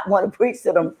did not want to preach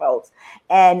to them folks.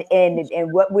 And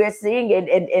what we're seeing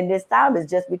in this time is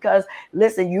just because,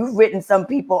 listen, you've written some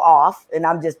people off, and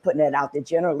I'm just putting that out there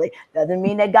generally, doesn't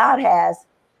mean that God has.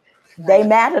 They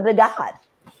matter to God.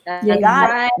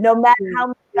 No matter how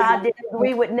much God didn't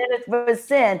agree with Nineveh's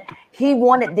sin, he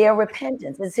wanted their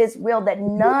repentance. It's his will that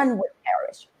none would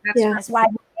perish. That's why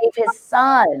he gave his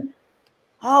son.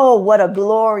 Oh, what a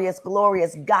glorious,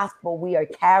 glorious gospel we are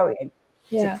carrying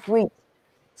to preach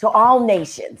to all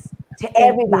nations, to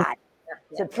everybody,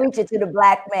 to preach it to the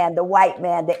Black man, the white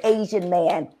man, the Asian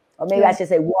man, or maybe I should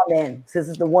say woman, since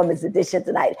it's the woman's edition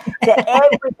tonight, to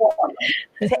every woman,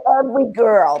 to every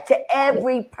girl, to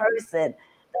every person,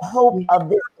 the hope of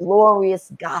this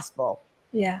glorious gospel.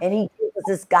 Yeah. And he gives us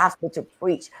this gospel to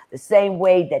preach the same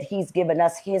way that he's given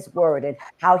us his word and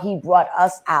how he brought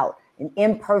us out. An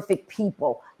imperfect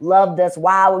people loved us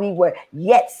while we were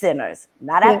yet sinners,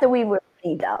 not after we were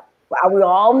cleaned up, while we were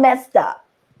all messed up.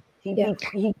 He gave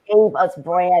us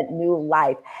brand new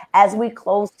life. As we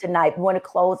close tonight, we want to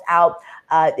close out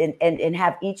and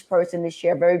have each person to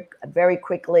share very, very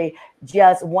quickly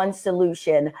just one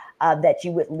solution that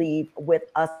you would leave with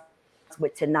us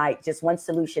with tonight. Just one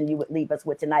solution you would leave us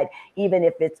with tonight, even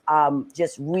if it's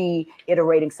just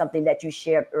reiterating something that you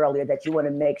shared earlier, that you want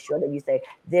to make sure that you say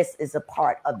this is a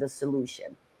part of the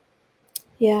solution.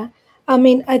 Yeah, I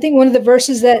mean, I think one of the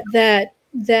verses that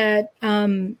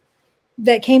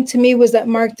came to me was that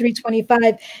Mark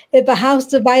 3:25. If a house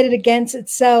divided against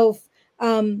itself,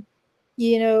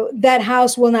 that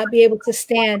house will not be able to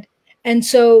stand. And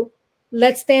so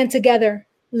let's stand together.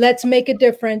 Let's make a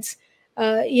difference.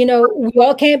 We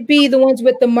all can't be the ones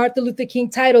with the Martin Luther King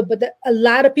title, but a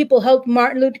lot of people helped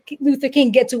Martin Luther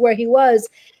King get to where he was.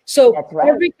 So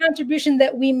every contribution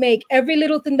that we make, every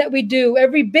little thing that we do,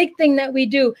 every big thing that we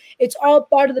do, it's all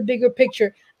part of the bigger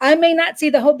picture. I may not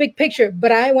see the whole big picture,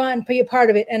 but I want to be a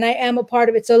part of it, and I am a part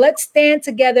of it. So let's stand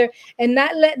together and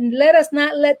let us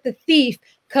not let the thief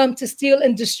come to steal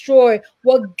and destroy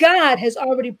what God has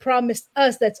already promised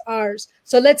us that's ours.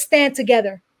 So let's stand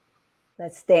together.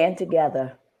 Let's stand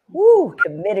together. Woo,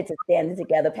 committed to standing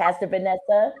together. Pastor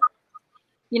Vanessa?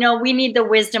 We need the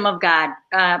wisdom of God.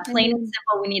 Plain and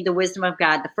simple, we need the wisdom of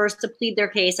God. The first to plead their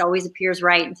case always appears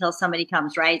right until somebody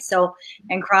comes, right? So,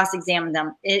 and cross-examine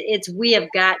them. We have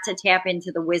got to tap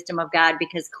into the wisdom of God,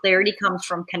 because clarity comes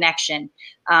from connection.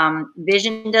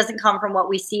 Vision doesn't come from what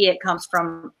we see. It comes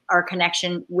from our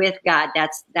connection with God.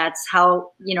 That's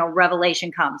how,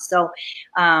 revelation comes. So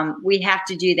we have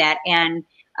to do that. And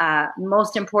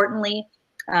most importantly,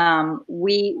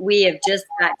 we have just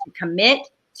got to commit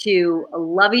to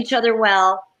love each other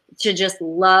well, to just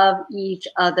love each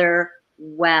other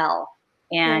well,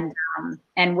 and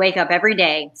wake up every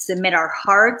day, submit our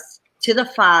hearts to the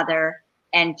Father,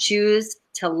 and choose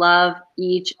to love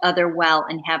each other well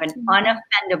and have an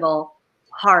unoffendable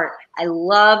heart. I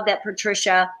love that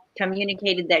Patricia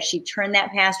communicated that she turned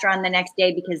that pastor on the next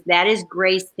day, because that is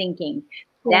grace thinking.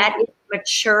 That is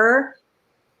mature.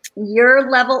 Your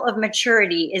level of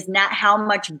maturity is not how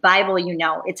much Bible you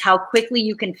know. It's how quickly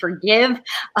you can forgive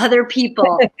other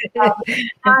people.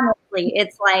 Honestly,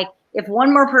 it's like, if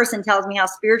one more person tells me how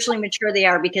spiritually mature they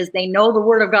are because they know the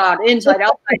Word of God inside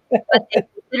out, but they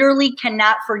literally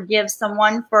cannot forgive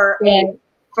someone for a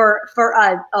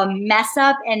mess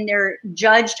up, and they're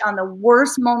judged on the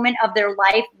worst moment of their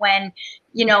life, when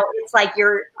it's like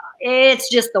it's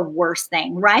just the worst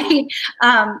thing, right?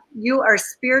 You are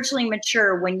spiritually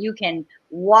mature when you can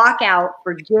walk out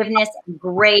forgiveness and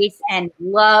grace and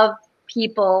love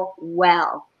people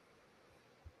well.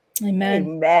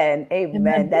 Amen.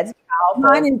 Amen. That's powerful.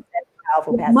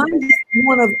 Mine is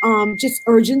one of just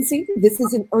urgency. This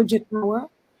is an urgent hour.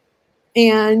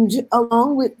 And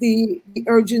along with the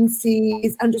urgency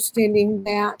is understanding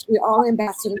that we're all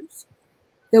ambassadors,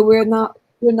 that we're not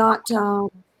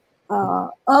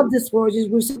of this world,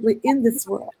 we're simply in this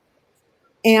world.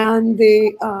 And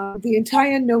the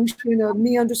entire notion of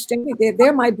me understanding that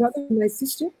they're my brother and my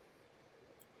sister,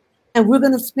 and we're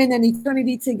going to spend an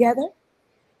eternity together,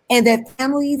 and that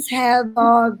families have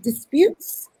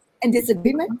disputes and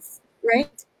disagreements,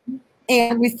 right?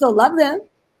 And we still love them.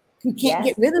 We can't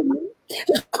get rid of them.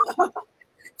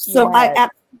 So I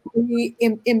absolutely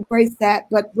embrace that.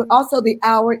 But also the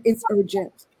hour is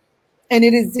urgent. And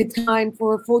it is the time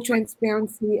for full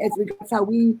transparency as regards how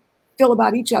we feel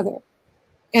about each other.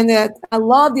 And that I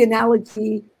love the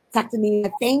analogy, Dr.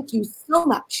 Nina. Thank you so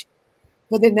much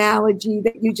for the analogy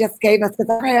that you just gave us, because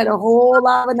I had a whole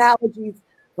lot of analogies.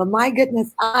 But my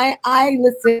goodness, I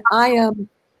listen. I am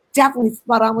definitely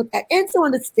spot on with that. And to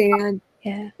understand,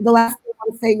 the last thing I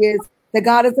want to say is that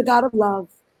God is a God of love.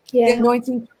 The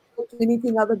anointing can't do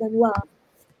anything other than love.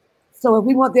 So if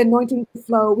we want the anointing to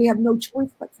flow, we have no choice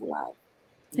but to love.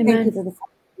 Amen. Thank you for the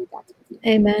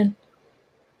Amen.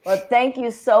 Well, thank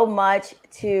you so much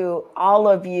to all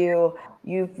of you.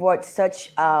 You've brought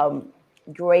such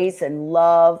grace and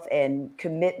love and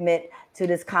commitment to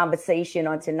this conversation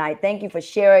on tonight. Thank you for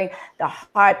sharing the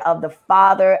heart of the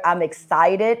Father. I'm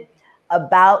excited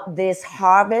about this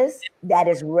harvest that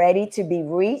is ready to be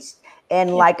reached.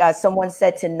 And like someone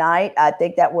said tonight, I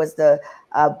think that was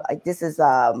this is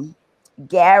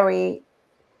Gary.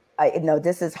 No,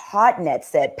 this is Hartnett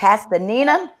said, Pastor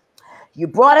Nina, You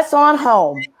brought us on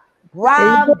home.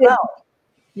 Bravo.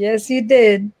 Yes, you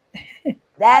did.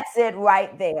 That's it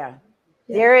right there.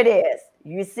 Yeah. There it is.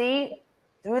 You see,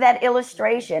 through that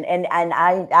illustration, and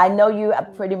I know you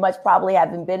pretty much probably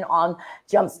haven't been on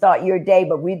Jumpstart Your Day,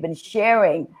 but we've been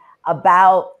sharing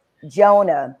about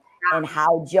Jonah and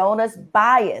how Jonah's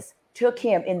bias took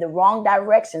him in the wrong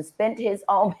direction, spent his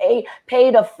own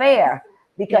paid a fare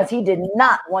because he did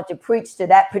not want to preach to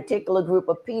that particular group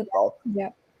of people. Yeah.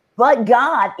 But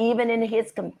God, even in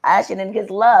his compassion and his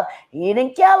love, he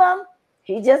didn't kill him.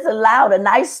 He just allowed a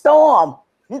nice storm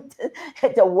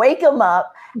to wake him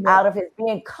up out of his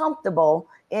being comfortable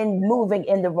in moving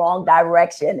in the wrong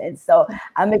direction. And so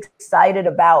I'm excited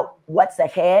about what's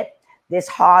ahead, this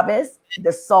harvest,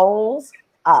 the souls.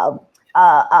 I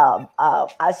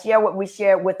share what we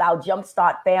shared with our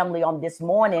Jumpstart family on this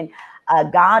morning.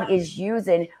 God is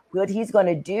using what he's going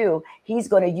to do. He's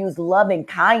going to use loving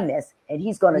kindness and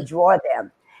he's going to draw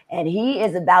them. And he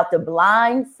is about to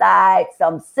blindside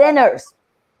some sinners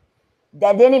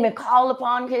that didn't even call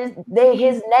upon his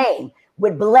name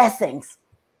with blessings.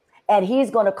 And he's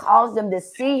going to cause them to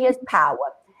see his power.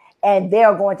 And there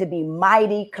are going to be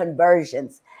mighty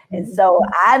conversions. And so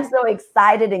I'm so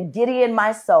excited and giddy in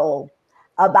my soul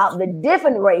about the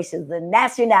different races, the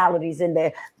nationalities, and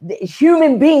the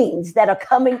human beings that are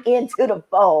coming into the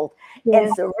fold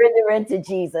and surrendering to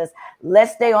Jesus.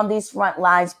 Let's stay on these front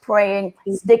lines, praying,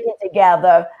 sticking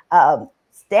together,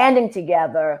 standing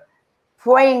together,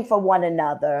 praying for one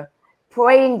another,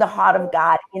 praying the heart of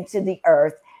God into the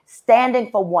earth,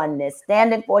 standing for oneness,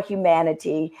 standing for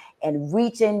humanity, and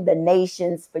reaching the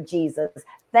nations for Jesus.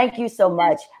 Thank you so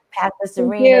much, Pastor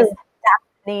Serena, Dr.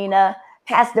 Nina,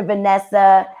 Pastor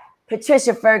Vanessa,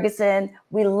 Patricia Ferguson.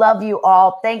 We love you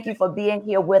all. Thank you for being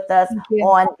here with us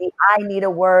on the I Need a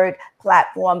Word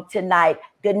platform tonight.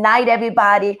 Good night,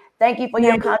 everybody. Thank you for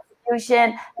your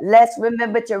contribution. Let's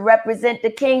remember to represent the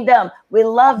kingdom. We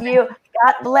love you.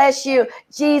 God bless you.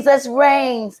 Jesus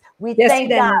reigns. We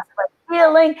thank God for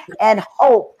healing and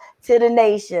hope to the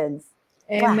nations.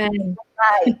 Amen.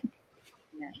 Bye.